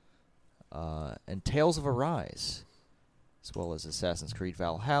 and Tales of Arise, as well as Assassin's Creed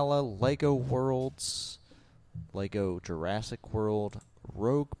Valhalla, Lego Worlds, Lego Jurassic World,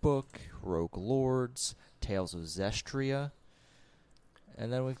 Rogue Book, Rogue Lords, Tales of Zestria,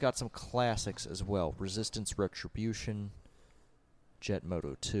 and then we've got some classics as well: Resistance Retribution, Jet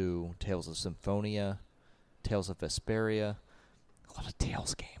Moto 2, Tales of Symphonia, Tales of Vesperia. A lot of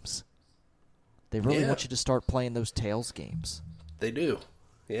Tales games. They really want you to start playing those Tales games. They do.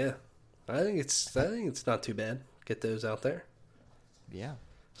 Yeah. I think it's not too bad. Get those out there. Yeah.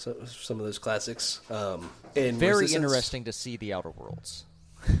 So some of those classics. And very interesting to see the Outer Worlds.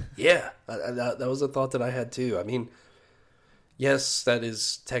 Yeah. That was a thought that I had too. I mean, yes, that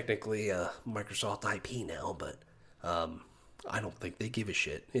is technically a Microsoft IP now, but I don't think they give a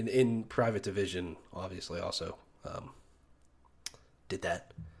shit. In Private Division, obviously, also did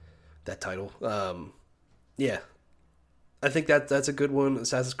that title. Yeah, I think that's a good one.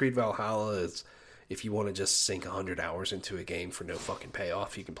 Assassin's Creed Valhalla is, if you want to just sink 100 hours into a game for no fucking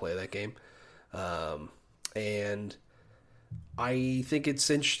payoff, you can play that game. And I think it's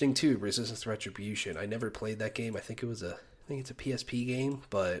interesting too. Resistance Retribution. I never played that game. I think it's a PSP game,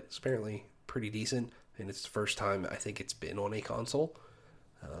 but it's apparently pretty decent. And it's the first time I think it's been on a console.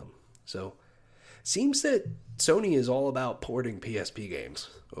 So, seems that Sony is all about porting PSP games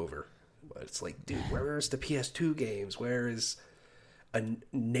over. But it's like, dude, where is the PS2 games? Where is a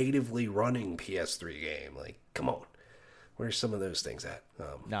natively running PS3 game? Like, come on. Where's some of those things at?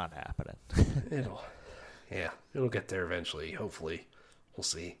 Not happening. It'll get there eventually. Hopefully. We'll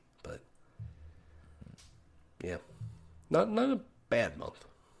see. But, yeah. Not a bad month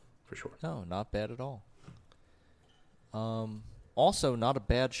for sure. No, not bad at all. Also, not a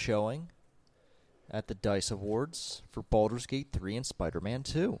bad showing at the DICE Awards for Baldur's Gate 3 and Spider-Man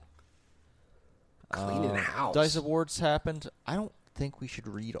 2. Cleaning house. DICE Awards happened. I don't think we should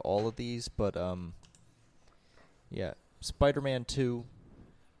read all of these, but yeah, Spider-Man 2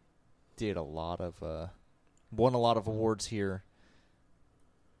 did won a lot of awards here,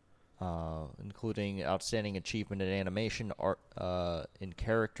 including Outstanding Achievement in Animation, Art in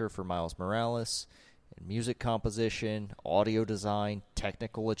Character for Miles Morales, and Music Composition, Audio Design,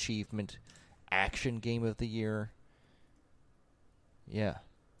 Technical Achievement, Action Game of the Year. Yeah.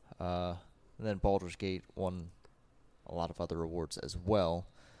 And then Baldur's Gate won a lot of other awards as well,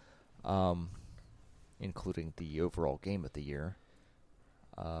 including the overall Game of the Year.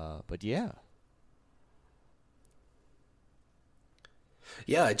 But yeah.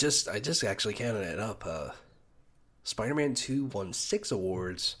 Yeah, I just actually counted it up. Spider-Man 2 won 6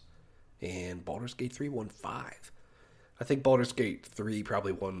 awards, and Baldur's Gate 3 won 5. I think Baldur's Gate 3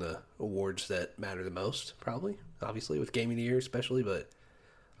 probably won the awards that matter the most, probably, obviously, with Game of the Year especially, but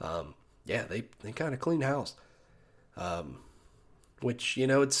yeah, they kind of cleaned house. Which,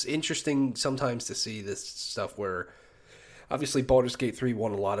 it's interesting sometimes to see this stuff where, obviously, Baldur's Gate 3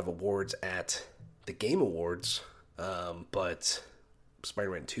 won a lot of awards at the Game Awards, but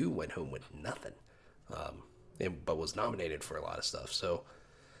Spider-Man 2 went home with nothing, but was nominated for a lot of stuff. So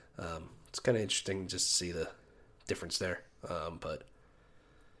it's kind of interesting just to see the difference there. But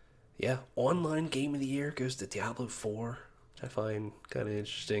yeah, online Game of the Year goes to Diablo 4, which I find kind of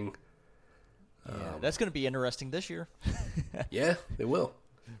interesting. Yeah, that's going to be interesting this year. Yeah, it will.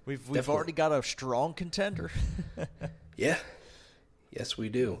 We've already got a strong contender. Yeah. Yes, we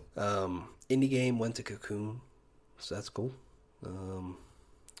do. Indie game went to Cocoon, so that's cool. I'm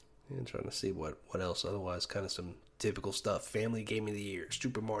trying to see what else. Otherwise, kind of some typical stuff. Family Game of the Year,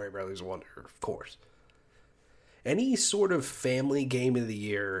 Super Mario Brothers Wonder, of course. Any sort of Family Game of the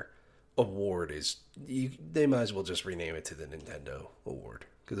Year award they might as well just rename it to the Nintendo Award,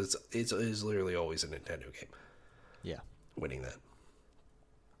 because it's literally always a Nintendo game. Yeah, winning that.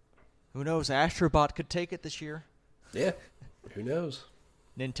 Who knows? Astrobot could take it this year. Yeah, who knows?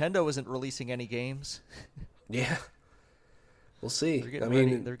 Nintendo isn't releasing any games. Yeah, we'll see.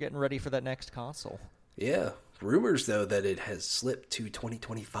 They're getting ready for that next console. Yeah, rumors though that it has slipped to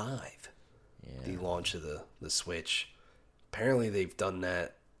 2025. Yeah. The launch of the Switch. Apparently, they've done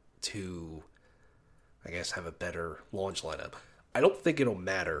that to, I guess, have a better launch lineup. I don't think it'll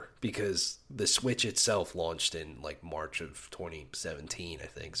matter because the Switch itself launched in like March of 2017, I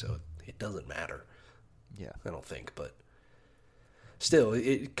think. So it doesn't matter. Yeah, I don't think, but still,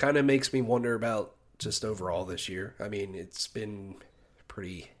 it kind of makes me wonder about just overall this year. I mean, it's been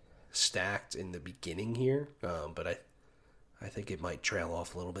pretty stacked in the beginning here, but I think it might trail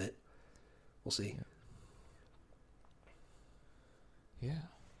off a little bit. We'll see. Yeah.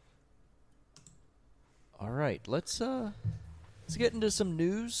 All right, let's get into some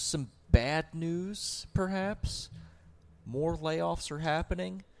news, some bad news, perhaps. More layoffs are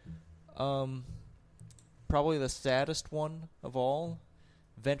happening. Probably the saddest one of all.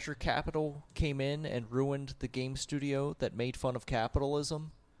 Venture capital came in and ruined the game studio that made fun of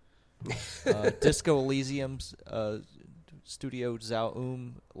capitalism. Disco Elysium's studio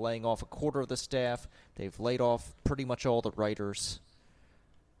Zaum laying off a quarter of the staff. They've laid off pretty much all the writers.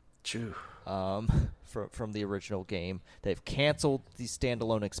 True. From the original game. They've canceled the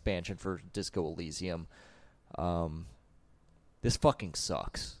standalone expansion for Disco Elysium. This fucking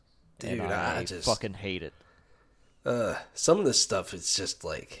sucks. Dude, and I just fucking hate it. Some of this stuff is just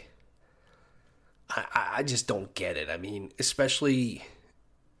like, I just don't get it. I mean, especially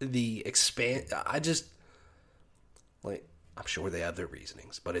the I'm sure they have their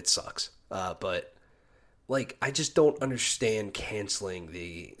reasonings, but it sucks. But like, I just don't understand canceling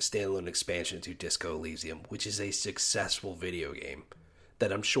the standalone expansion to Disco Elysium, which is a successful video game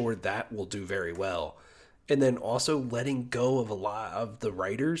that I'm sure that will do very well. And then also letting go of a lot of the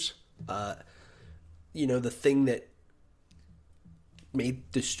writers. The thing that made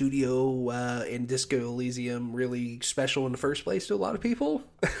the studio in Disco Elysium really special in the first place to a lot of people.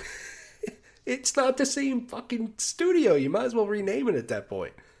 It's not the same fucking studio. You might as well rename it at that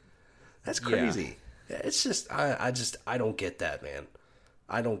point. That's crazy. Yeah. It's just, I don't get that, man.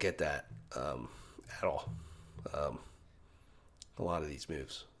 I don't get that at all. A lot of these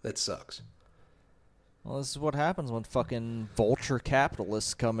moves. That sucks. Well, this is what happens when fucking vulture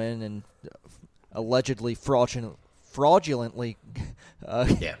capitalists come in and allegedly fraudulently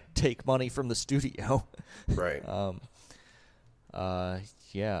take money from the studio. Right.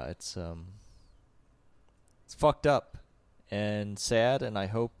 Yeah, it's fucked up. and sad, and I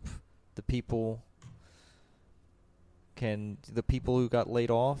hope the people who got laid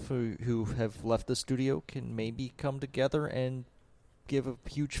off, who have left the studio, can maybe come together and give a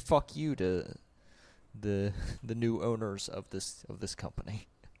huge fuck you to the new owners of this company.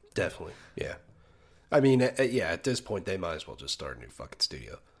 Definitely, yeah. I mean, yeah, at this point, they might as well just start a new fucking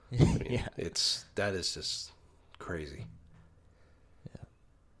studio. I mean, Yeah. that is just crazy.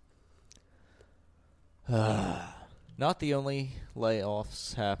 Yeah. Not the only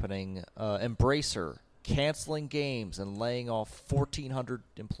layoffs happening. Embracer canceling games and laying off 1,400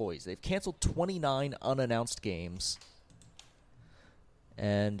 employees. They've canceled 29 unannounced games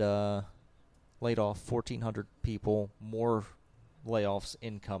and laid off 1,400 people. More layoffs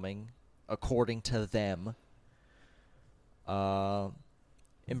incoming, according to them.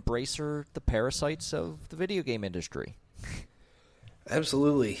 Embracer, the parasites of the video game industry.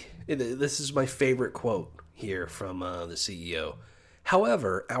 Absolutely. This is my favorite quote here from the CEO.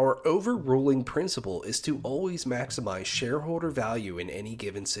 However, our overruling principle is to always maximize shareholder value in any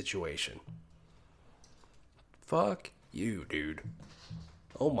given situation. Fuck you, dude.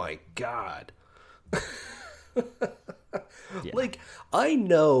 Oh my God. Yeah. Like, I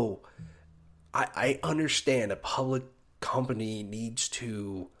know, I understand a public company needs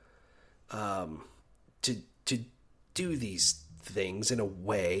to do these things in a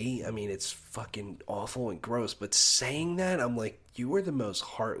way. I mean, it's fucking awful and gross, but saying that, I'm like, you are the most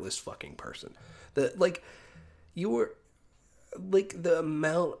heartless fucking person. You are, like, the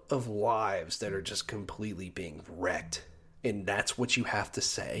amount of lives that are just completely being wrecked, and that's what you have to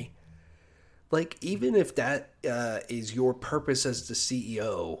say. Like, even if that is your purpose as the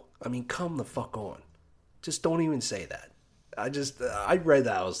CEO, I mean, come the fuck on. Just don't even say that. I read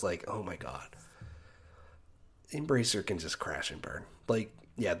that, I was like, oh my God. Embracer can just crash and burn. Like,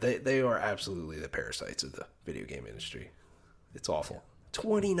 yeah, they are absolutely the parasites of the video game industry. It's awful. Yeah.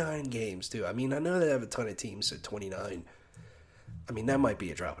 29 games, too. I mean, I know they have a ton of teams, so 29. I mean, that might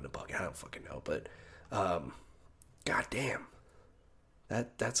be a drop in the bucket. I don't fucking know. But, goddamn.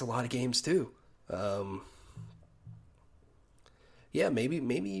 That's a lot of games, too. Yeah,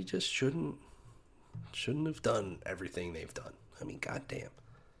 maybe you just shouldn't have done everything they've done. I mean, goddamn.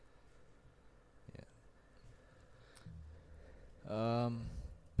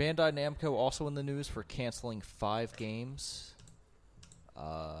 Bandai Namco also in the news for canceling 5 games,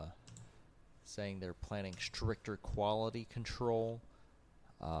 saying they're planning stricter quality control.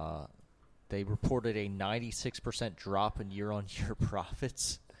 They reported a 96% drop in year-on-year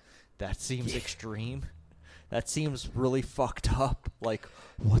profits. That seems extreme. That seems really fucked up. Like,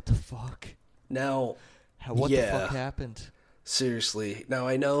 what the fuck? Now, what the fuck happened? Seriously. Now,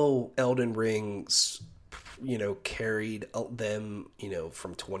 I know Elden Ring's, carried them,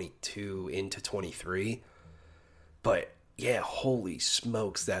 from 22 into 23. But, yeah, holy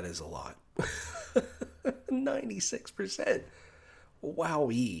smokes, that is a lot. 96%.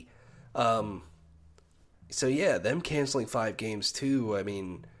 Wowee. So, yeah, them canceling 5 games, too, I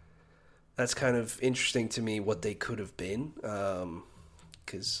mean, that's kind of interesting to me what they could have been.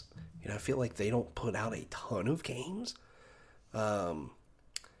 Because, I feel like they don't put out a ton of games. But,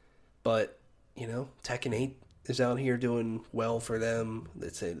 Tekken 8 is out here doing well for them.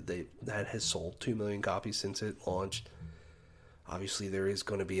 That has sold 2 million copies since it launched. Obviously, there is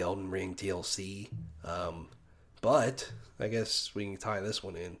going to be Elden Ring DLC. But, I guess we can tie this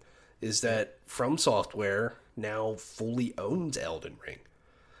one in, is that From Software now fully owns Elden Ring.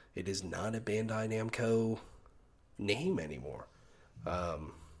 It is not a Bandai Namco name anymore.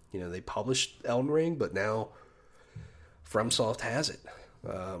 They published Elden Ring, but now FromSoft has it,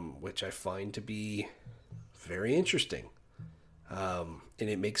 which I find to be very interesting. And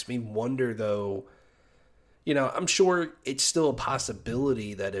it makes me wonder, though, I'm sure it's still a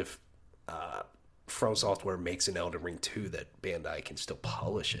possibility that if From Software makes an Elden Ring 2, that Bandai can still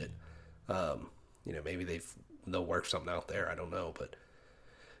publish it. Maybe they'll work something out there. I don't know, but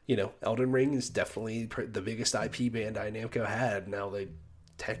Elden Ring is definitely the biggest IP Bandai Namco had. Now they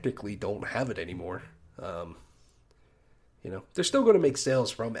technically don't have it anymore. They're still going to make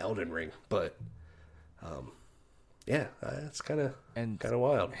sales from Elden Ring, but it's kind of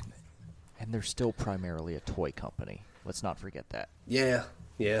wild. And they're still primarily a toy company. Let's not forget that. Yeah,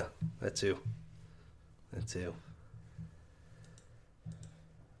 that too.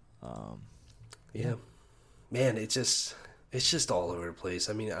 Yeah, man, it's just all over the place.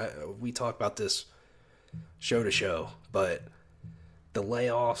 I mean, we talk about this show to show, but the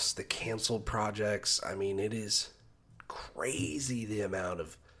layoffs, the canceled projects, I mean, it is crazy the amount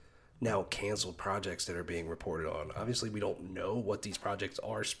of now canceled projects that are being reported on. Obviously, we don't know what these projects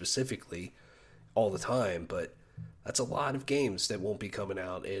are specifically all the time, but That's a lot of games that won't be coming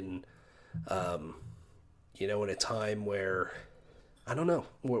out in, in a time where, I don't know,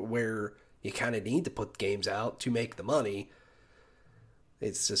 where you kind of need to put games out to make the money.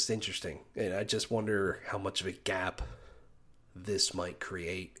 It's just interesting. And I just wonder how much of a gap this might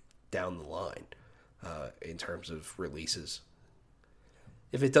create down the line in terms of releases.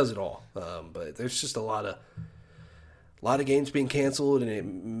 If it does at all. But there's just a lot of games being canceled, and it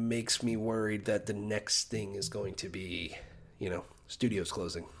makes me worried that the next thing is going to be, studios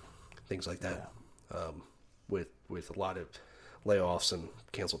closing, things like that. With a lot of layoffs and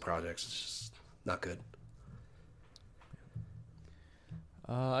canceled projects, it's just not good.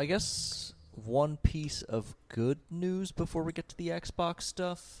 I guess one piece of good news before we get to the Xbox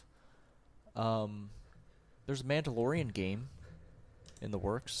stuff. There's a Mandalorian game in the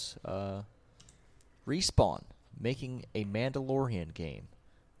works. Respawn making a Mandalorian game.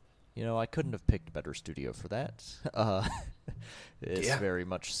 I couldn't have picked a better studio for that. This very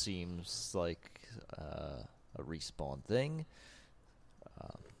much seems like a Respawn thing.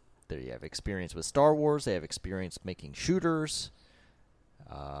 They have experience with Star Wars. They have experience making shooters.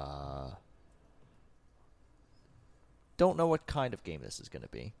 Don't know what kind of game this is going to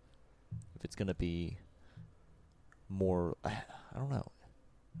be. If it's going to be more, I don't know.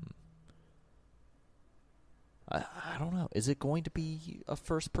 I don't know. Is it going to be a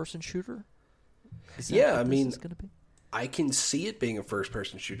first-person shooter? Yeah, going to be? I can see it being a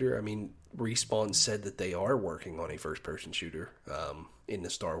first-person shooter. I mean, Respawn said that they are working on a first-person shooter in the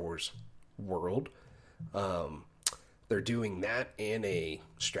Star Wars world. They're doing that and a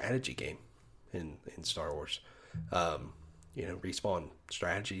strategy game in Star Wars. Respawn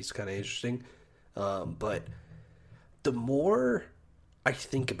strategy is kind of interesting. But the more I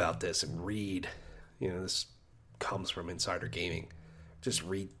think about this and read, this comes from Insider Gaming, just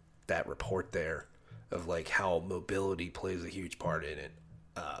read that report there of like how mobility plays a huge part in it.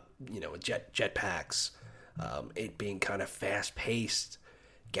 Jetpacks, it being kind of fast-paced,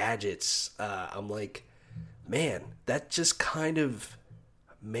 gadgets. I'm like, man, that just kind of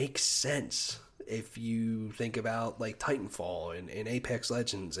makes sense if you think about like Titanfall and Apex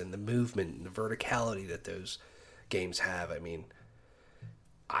Legends and the movement and the verticality that those games have. I mean,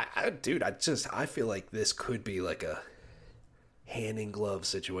 I feel like this could be like a hand in glove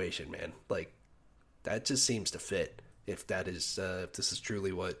situation, man. Like, that just seems to fit if this is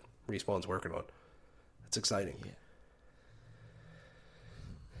truly what Respawn's working on. That's exciting.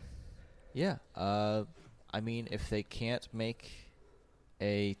 Yeah. I mean, if they can't make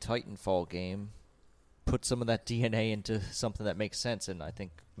a Titanfall game, put some of that DNA into something that makes sense, and I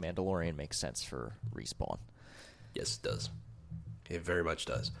think Mandalorian makes sense for Respawn. Yes, it does. It very much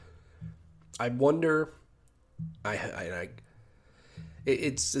does. I wonder.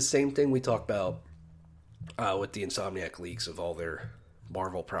 It's the same thing we talked about with the Insomniac leaks of all their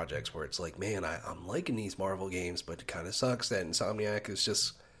Marvel projects, where it's like, man, I'm liking these Marvel games, but it kind of sucks that Insomniac is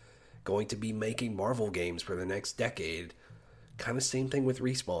just going to be making Marvel games for the next decade. Kind of same thing with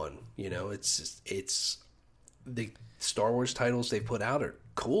Respawn. It's the Star Wars titles they put out are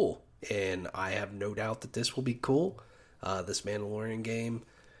cool, and I have no doubt that this will be cool. This Mandalorian game,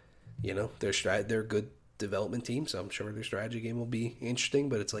 they're a good development team, so I'm sure their strategy game will be interesting.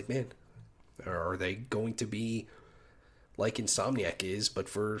 But it's like, man, are they going to be like Insomniac is, but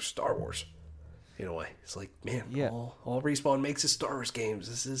for Star Wars? In a way, it's like, man, all Respawn makes is Star Wars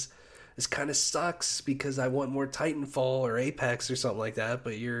games. This kind of sucks because I want more Titanfall or Apex or something like that.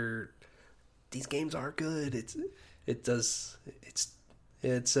 But these games are good. It's an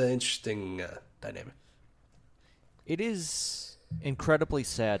interesting dynamic. It is incredibly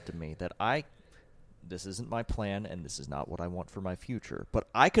sad to me that this isn't my plan and this is not what I want for my future, but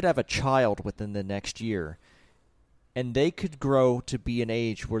I could have a child within the next year and they could grow to be an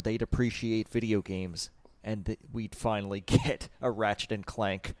age where they'd appreciate video games and we'd finally get a Ratchet and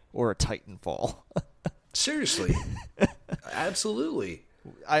Clank or a Titanfall. Seriously. Absolutely.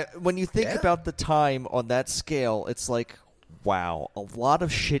 When you think about the time on that scale, it's like, wow, a lot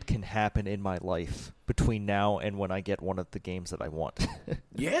of shit can happen in my life between now and when I get one of the games that I want.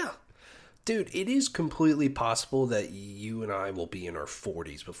 Yeah. Dude, it is completely possible that you and I will be in our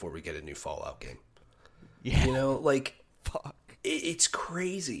 40s before we get a new Fallout game. Yeah. Fuck. It's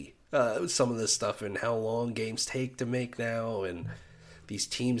crazy. Some of this stuff and how long games take to make now, and these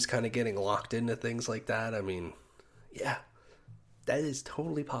teams kind of getting locked into things like that. I mean, yeah, that is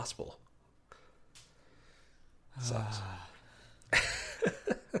totally possible. Sucks.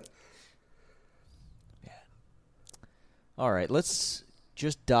 Yeah. All right, let's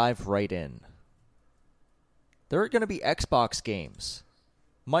just dive right in. There are going to be Xbox games.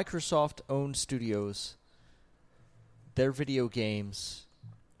 Microsoft-owned studios their video games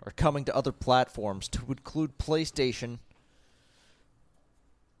are coming to other platforms, to include PlayStation.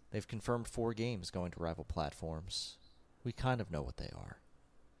 They've confirmed 4 games going to rival platforms. We kind of know what they are.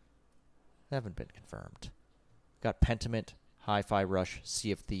 They haven't been confirmed. Got Pentiment, Hi-Fi Rush,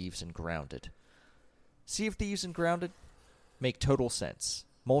 Sea of Thieves, and Grounded. Sea of Thieves and Grounded make total sense.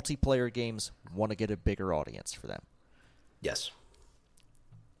 Multiplayer games want to get a bigger audience for them. Yes.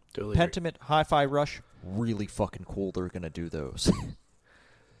 Totally Pentiment, Hi-Fi Rush, really fucking cool. They're going to do those.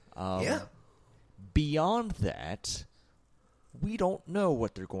 Yeah. Beyond that, we don't know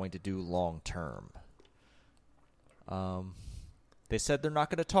what they're going to do long term. They said they're not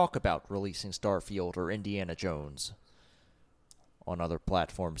going to talk about releasing Starfield or Indiana Jones on other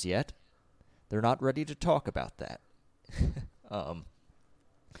platforms yet. They're not ready to talk about that.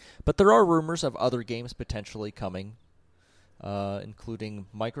 But there are rumors of other games potentially coming, including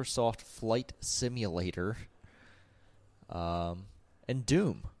Microsoft Flight Simulator and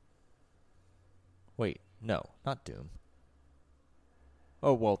Doom. Wait, no, not Doom.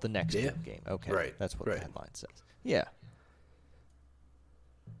 Oh, well, the next Doom game. Okay, right. That's what right. the headline says. Yeah.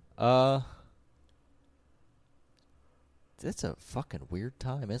 It's a fucking weird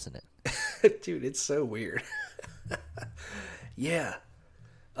time, isn't it? Dude, it's so weird. Yeah.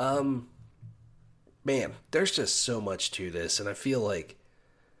 Man, there's just so much to this, and I feel like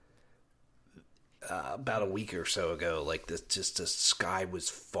about a week or so ago, like the sky was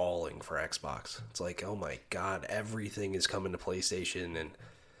falling for Xbox. It's like, oh my god, everything is coming to PlayStation, and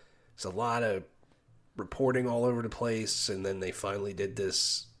there's a lot of reporting all over the place, and then they finally did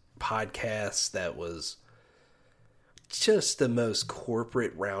this podcast that was just the most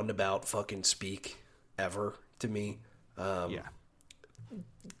corporate roundabout fucking speak ever to me. Yeah.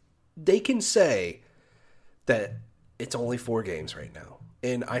 They can say that it's only 4 games right now.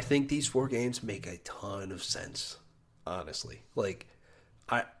 And I think these 4 games make a ton of sense, honestly. Like,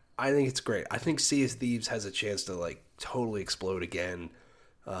 I think it's great. I think Sea of Thieves has a chance to, like, totally explode again.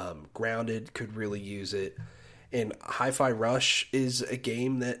 Grounded could really use it. And Hi-Fi Rush is a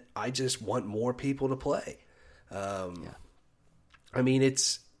game that I just want more people to play. I mean,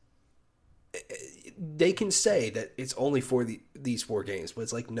 they can say that it's only for these 4 games, but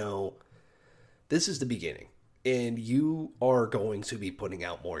it's like, no, this is the beginning. And you are going to be putting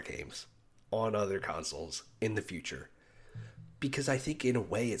out more games on other consoles in the future. Because I think in a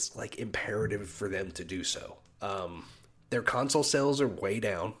way it's like imperative for them to do so. Their console sales are way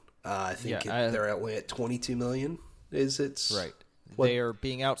down. I think they're only at 22 million. Right. They are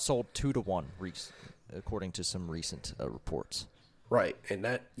being outsold 2-1, according to some recent reports. Right, and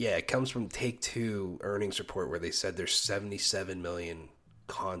that, it comes from Take-Two earnings report where they said there's 77 million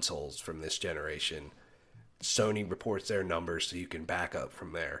consoles from this generation. Sony reports their numbers, so you can back up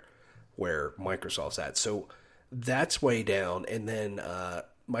from there where Microsoft's at. So that's way down, and then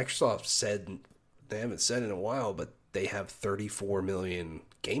Microsoft said, they haven't said in a while, but they have 34 million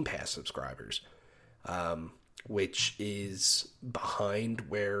Game Pass subscribers, which is behind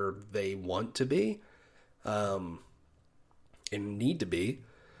where they want to be. And need to be.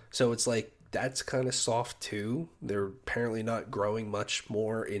 So it's like, that's kind of soft too. They're apparently not growing much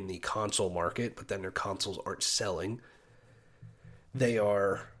more in the console market, but then their consoles aren't selling. They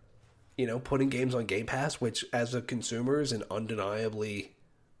are, putting games on Game Pass, which as a consumer is an undeniably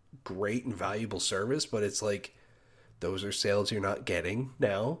great and valuable service, but it's like, those are sales you're not getting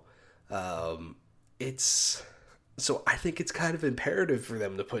now. So I think it's kind of imperative for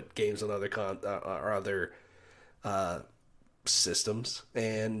them to put games on other systems,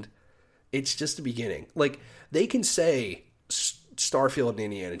 and it's just the beginning. Like, they can say Starfield and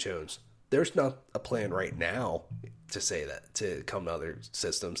Indiana Jones. There's not a plan right now to say that, to come to other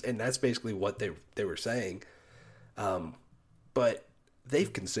systems, and that's basically what they were saying. But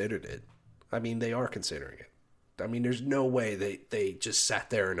they've considered it. I mean, they are considering it. I mean, there's no way they just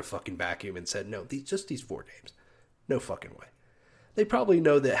sat there in a fucking vacuum and said, no, these 4 games. No fucking way. They probably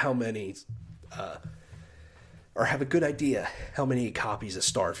know that how many... or have a good idea how many copies of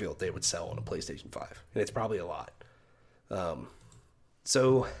Starfield they would sell on a PlayStation 5. And it's probably a lot.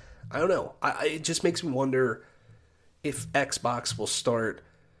 So, I don't know. It just makes me wonder if Xbox will start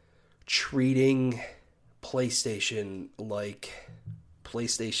treating PlayStation like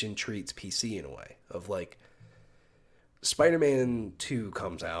PlayStation treats PC in a way. Of like, Spider-Man 2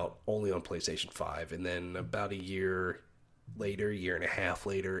 comes out only on PlayStation 5. And then about a year and a half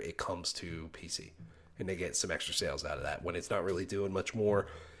later, it comes to PC. And they get some extra sales out of that when it's not really doing much more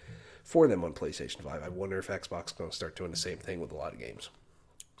for them on PlayStation 5. I wonder if Xbox is going to start doing the same thing with a lot of games.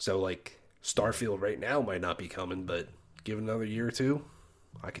 So, like, Starfield right now might not be coming, but give it another year or two,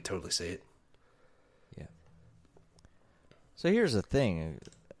 I could totally see it. Yeah. So here's the thing,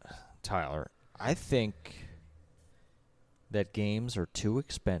 Tyler. I think that games are too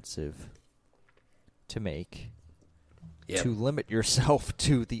expensive to make to limit yourself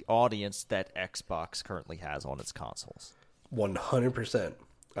to the audience that Xbox currently has on its consoles. 100%.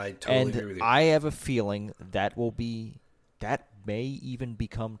 I totally agree with you. I have a feeling that may even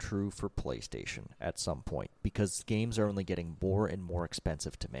become true for PlayStation at some point because games are only getting more and more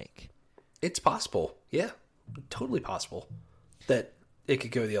expensive to make. It's possible. Yeah. Totally possible that it could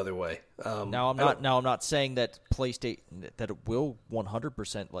go the other way. Now I'm not saying that PlayStation that it will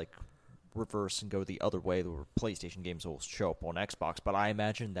 100% like reverse and go the other way where PlayStation games will show up on Xbox, but I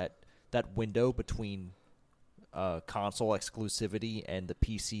imagine that window between console exclusivity and the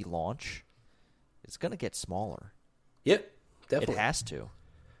PC launch is going to get smaller. Yep, definitely. It has to.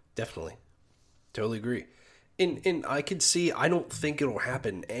 Definitely. Totally agree. And I could see, I don't think it'll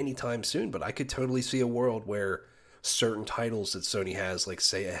happen anytime soon, but I could totally see a world where certain titles that Sony has, like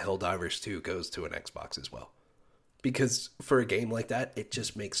say a Helldivers 2, goes to an Xbox as well. Because for a game like that, it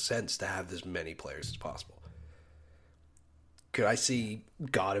just makes sense to have as many players as possible. Could I see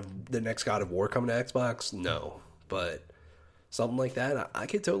the next God of War coming to Xbox? No. But something like that, I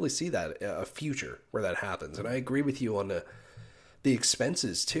could totally see that, a future where that happens. And I agree with you on the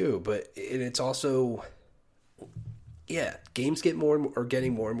expenses too, but it's also, yeah, games getting more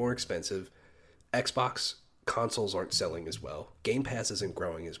and more expensive. Xbox consoles aren't selling as well. Game Pass isn't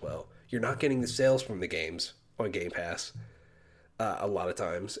growing as well. You're not getting the sales from the games on Game Pass a lot of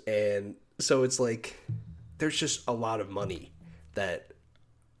times. And so it's like there's just a lot of money that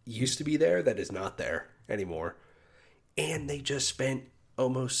used to be there that is not there anymore. And they just spent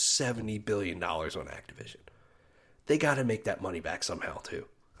almost $70 billion on Activision. They got to make that money back somehow too.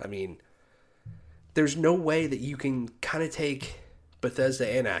 I mean, there's no way that you can kind of take Bethesda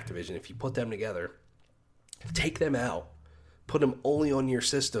and Activision, if you put them together, take them out, put them only on your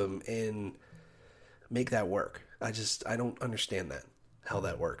system, and make that work. I don't understand that, how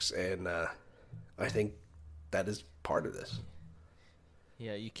that works. And I think that is part of this.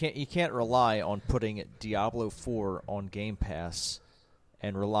 Yeah, you can't rely on putting Diablo 4 on Game Pass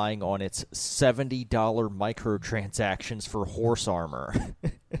and relying on its $70 microtransactions for horse armor.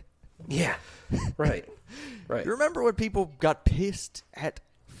 Yeah, right. You remember when people got pissed at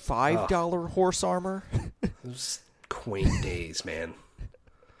 $5 horse armor? Those quaint days, man.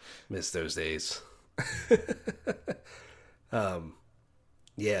 Miss those days.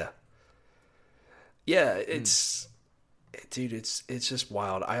 Yeah. Yeah, dude, it's just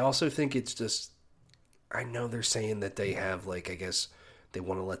wild. I also think it's just, I know they're saying that they have, like, I guess they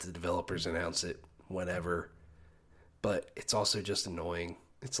want to let the developers announce it whenever, but it's also just annoying.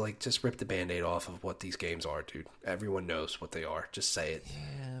 It's like, just rip the Band-Aid off of what these games are, dude. Everyone knows what they are. Just say it.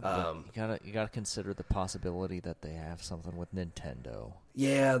 Yeah, but you gotta consider the possibility that they have something with Nintendo.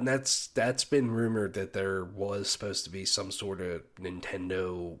 Yeah, and that's been rumored that there was supposed to be some sort of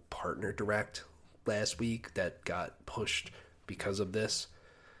Nintendo partner direct last week that got pushed because of this.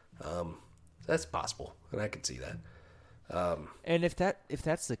 That's possible, and I could see that. And if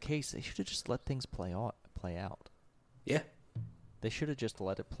that's the case, they should have just let things play out. Yeah. They should have just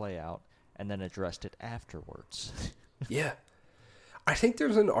let it play out and then addressed it afterwards. Yeah. I think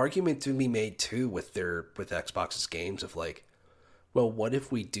there's an argument to be made too with Xbox's games of like, well, what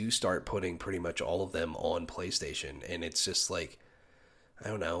if we do start putting pretty much all of them on PlayStation, and it's just like, I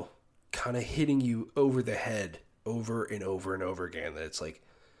don't know, kind of hitting you over the head over and over and over again, that it's like,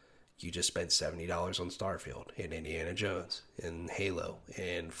 you just spent $70 on Starfield and Indiana Jones and Halo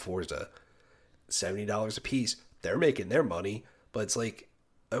and Forza, $70 a piece. They're making their money, but it's like,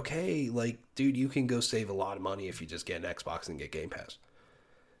 okay, like, dude, you can go save a lot of money if you just get an Xbox and get Game Pass.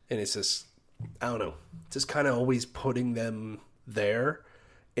 And it's just, I don't know, just kind of always putting them there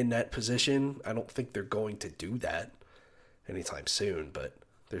in that position. I don't think they're going to do that anytime soon, but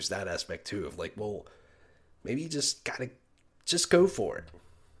there's that aspect too of like, well, maybe you just gotta just go for it.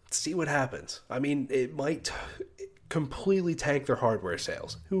 See what happens. I mean, it might completely tank their hardware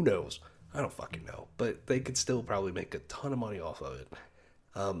sales. Who knows? I don't fucking know. But they could still probably make a ton of money off of it.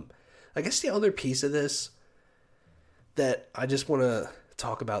 I guess the other piece of this that I just want to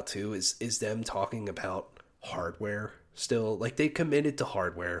talk about too is them talking about hardware still. Like, they committed to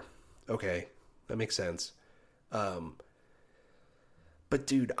hardware. Okay, that makes sense. But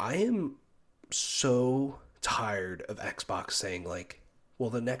dude, I am so tired of Xbox saying like, well,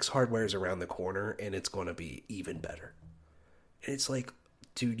 the next hardware is around the corner and it's going to be even better. And it's like,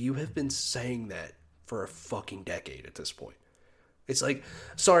 dude, you have been saying that for a fucking decade at this point. It's like,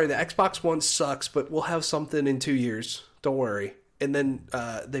 sorry, the Xbox One sucks, but we'll have something in 2 years. Don't worry. And then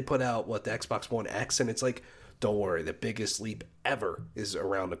they put out, the Xbox One X, and it's like, don't worry, the biggest leap ever is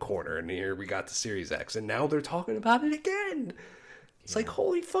around the corner. And here we got the Series X. And now they're talking about it again. It's like,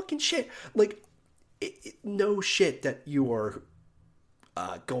 holy fucking shit. Like, no shit that you are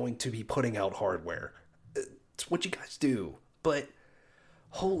going to be putting out hardware. It's what you guys do. But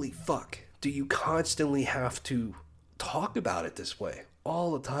holy fuck, do you constantly have to talk about it this way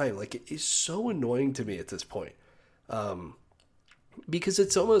all the time? Like, it is so annoying to me at this point. Because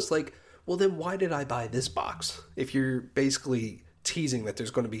it's almost like, well, then why did I buy this box? If you're basically teasing that there's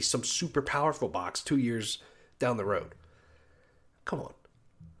going to be some super powerful box 2 years down the road. Come on.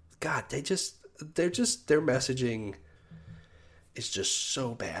 God, their messaging is just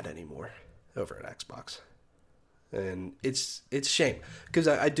so bad anymore over at Xbox. And it's a shame, because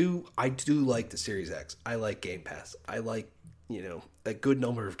I do like the Series X. I like Game Pass. I like, a good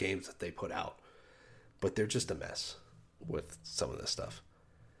number of games that they put out. But they're just a mess with some of this stuff.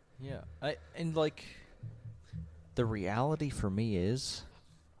 Yeah. The reality for me is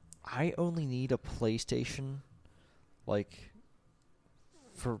I only need a PlayStation,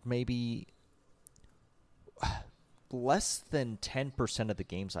 for maybe less than 10% of the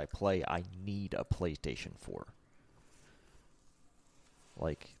games I play, I need a PlayStation for.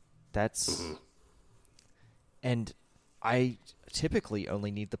 That's... Mm-hmm. And I typically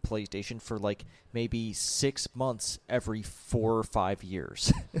only need the PlayStation for, maybe 6 months every 4 or 5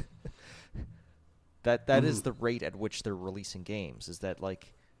 years. That mm-hmm. is the rate at which they're releasing games, is that,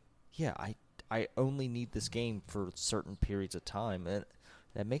 I only need this game for certain periods of time, and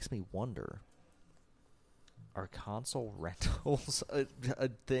that makes me wonder, are console rentals a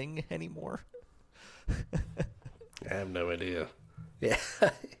thing anymore? I have no idea. Yeah.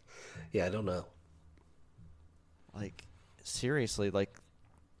 Yeah, I don't know. Seriously,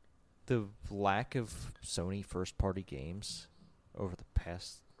 the lack of Sony first-party games over the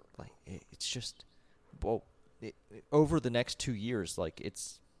past, it's just, over the next 2 years,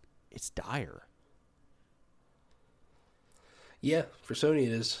 it's dire. Yeah, for Sony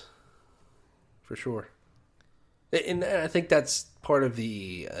it is. For sure. And I think that's part of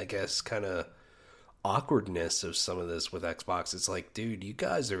the, I guess, kind of awkwardness of some of this with Xbox. It's like, dude, you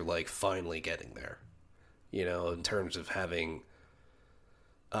guys are, finally getting there. In terms of having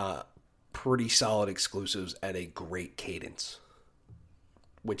pretty solid exclusives at a great cadence.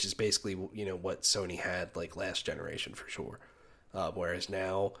 Which is basically, what Sony had, last generation for sure. Whereas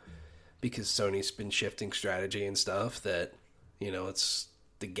now, because Sony's been shifting strategy and stuff, that, it's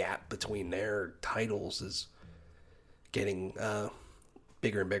the gap between their titles is getting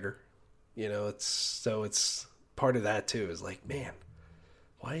bigger and bigger. It's part of that too, is man,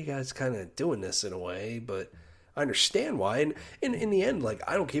 why are you guys kind of doing this in a way? But I understand why. And in the end,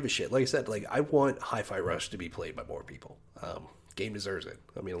 I don't give a shit. Like I said, I want Hi-Fi Rush to be played by more people. Game deserves it.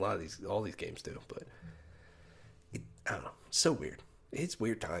 I mean, all these games do, but I don't know. It's so weird. It's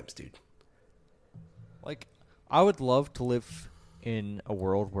weird times, dude. I would love to live in a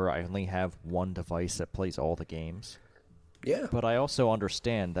world where I only have one device that plays all the games. Yeah. But I also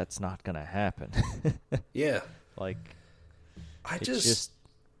understand that's not going to happen. Yeah. I just...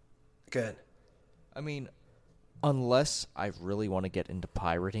 Good. I mean, unless I really want to get into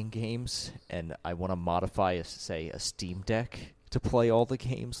pirating games and I want to modify, a Steam Deck to play all the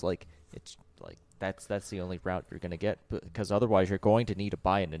games, that's the only route you're going to get, because otherwise you're going to need to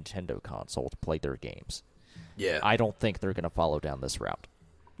buy a Nintendo console to play their games. Yeah. I don't think they're going to follow down this route.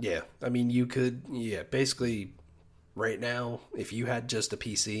 Yeah. I mean, you could, basically right now, if you had just a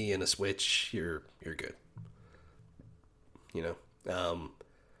PC and a Switch, you're good.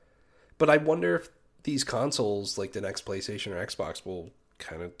 But I wonder if these consoles, like the next PlayStation or Xbox, will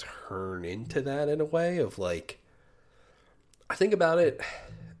kind of turn into that in a way of I think about it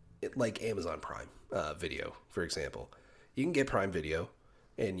like Amazon Prime Video, for example. You can get Prime Video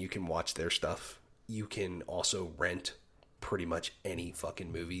and you can watch their stuff. You can also rent pretty much any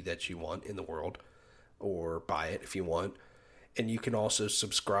fucking movie that you want in the world, or buy it if you want. And you can also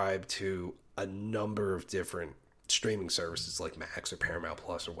subscribe to a number of different streaming services like Max or Paramount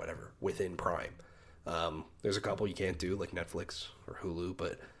Plus or whatever within Prime. There's a couple you can't do, like Netflix or Hulu,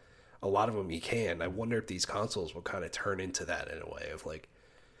 but a lot of them you can. I wonder if these consoles will kind of turn into that in a way of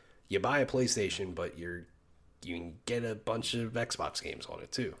you buy a PlayStation, but you can get a bunch of Xbox games on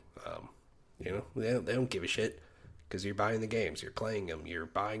it too. They don't give a shit, because you're buying the games, you're playing them, you're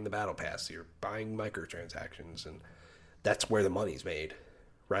buying the Battle Pass, you're buying microtransactions, and that's where the money's made,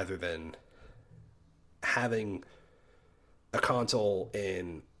 rather than having a console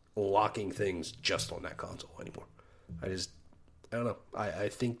and locking things just on that console anymore. I don't know. I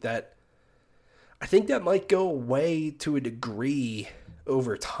think that might go away to a degree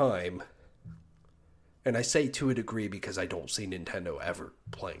over time, And I say to a degree because I don't see Nintendo ever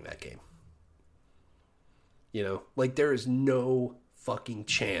playing that game. You know, like there is no fucking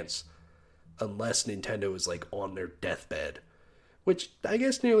chance unless Nintendo is like on their deathbed, which I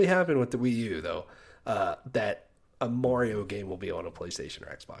guess nearly happened with the Wii U though, that a Mario game will be on a PlayStation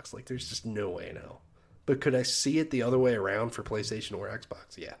or Xbox. Like there's just no way now. But could I see it the other way around for PlayStation or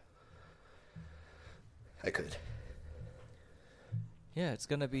Xbox? Yeah. I could. Yeah, it's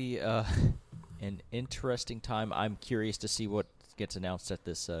going to be an interesting time. I'm curious to see what gets announced at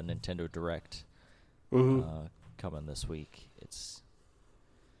this Nintendo Direct coming this week. It's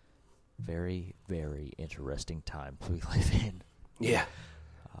very, very interesting time we live in. Yeah,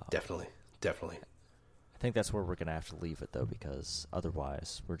 definitely. I think that's where we're going to have to leave it, though, because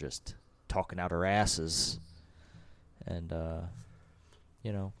otherwise we're just talking out our asses. And,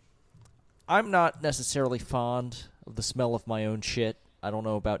 you know, I'm not necessarily fond of the smell of my own shit. I don't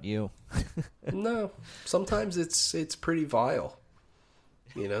know about you. No, sometimes it's pretty vile,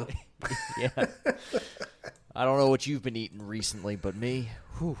 you know? Yeah. I don't know what you've been eating recently, but me,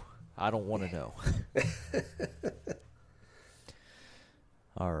 whew, I don't want to know.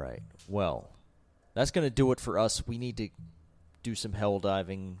 All right. Well, that's going to do it for us. We need to do some hell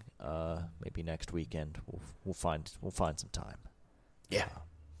diving maybe next weekend. We'll find some time. Yeah.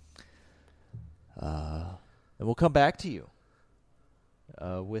 And we'll come back to you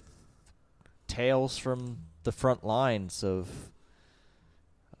with tales from the front lines of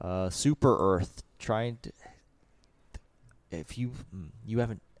Super Earth. Trying to, if you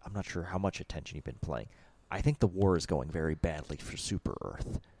haven't, I'm not sure how much attention you've been paying. I think the war is going very badly for Super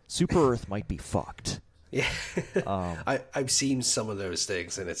Earth. Super Earth might be fucked. Yeah. I've seen some of those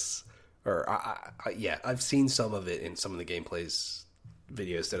things, and I've seen some of it in some of the gameplays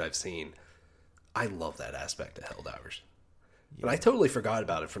videos that I've seen. I love that aspect of Helldivers. Yeah. And I totally forgot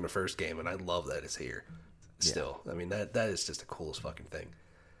about it from the first game, and I love that it's here still. Yeah. I mean, that is just the coolest fucking thing.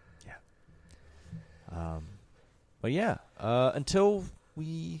 Yeah. But yeah, until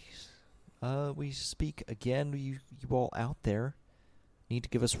we speak again, you all out there need to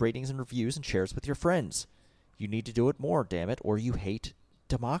give us ratings and reviews and shares with your friends. You need to do it more, damn it, or you hate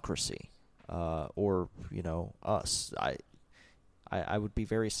democracy. Or, you know, us. I would be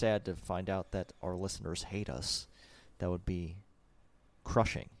very sad to find out that our listeners hate us. That would be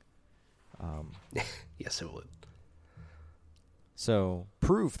crushing. Yes, it would. So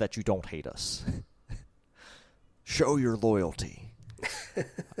prove that you don't hate us. Show your loyalty.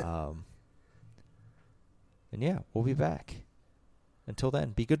 And yeah, we'll be back. Until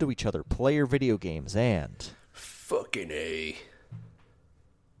then, be good to each other. Play your video games and... Fucking A.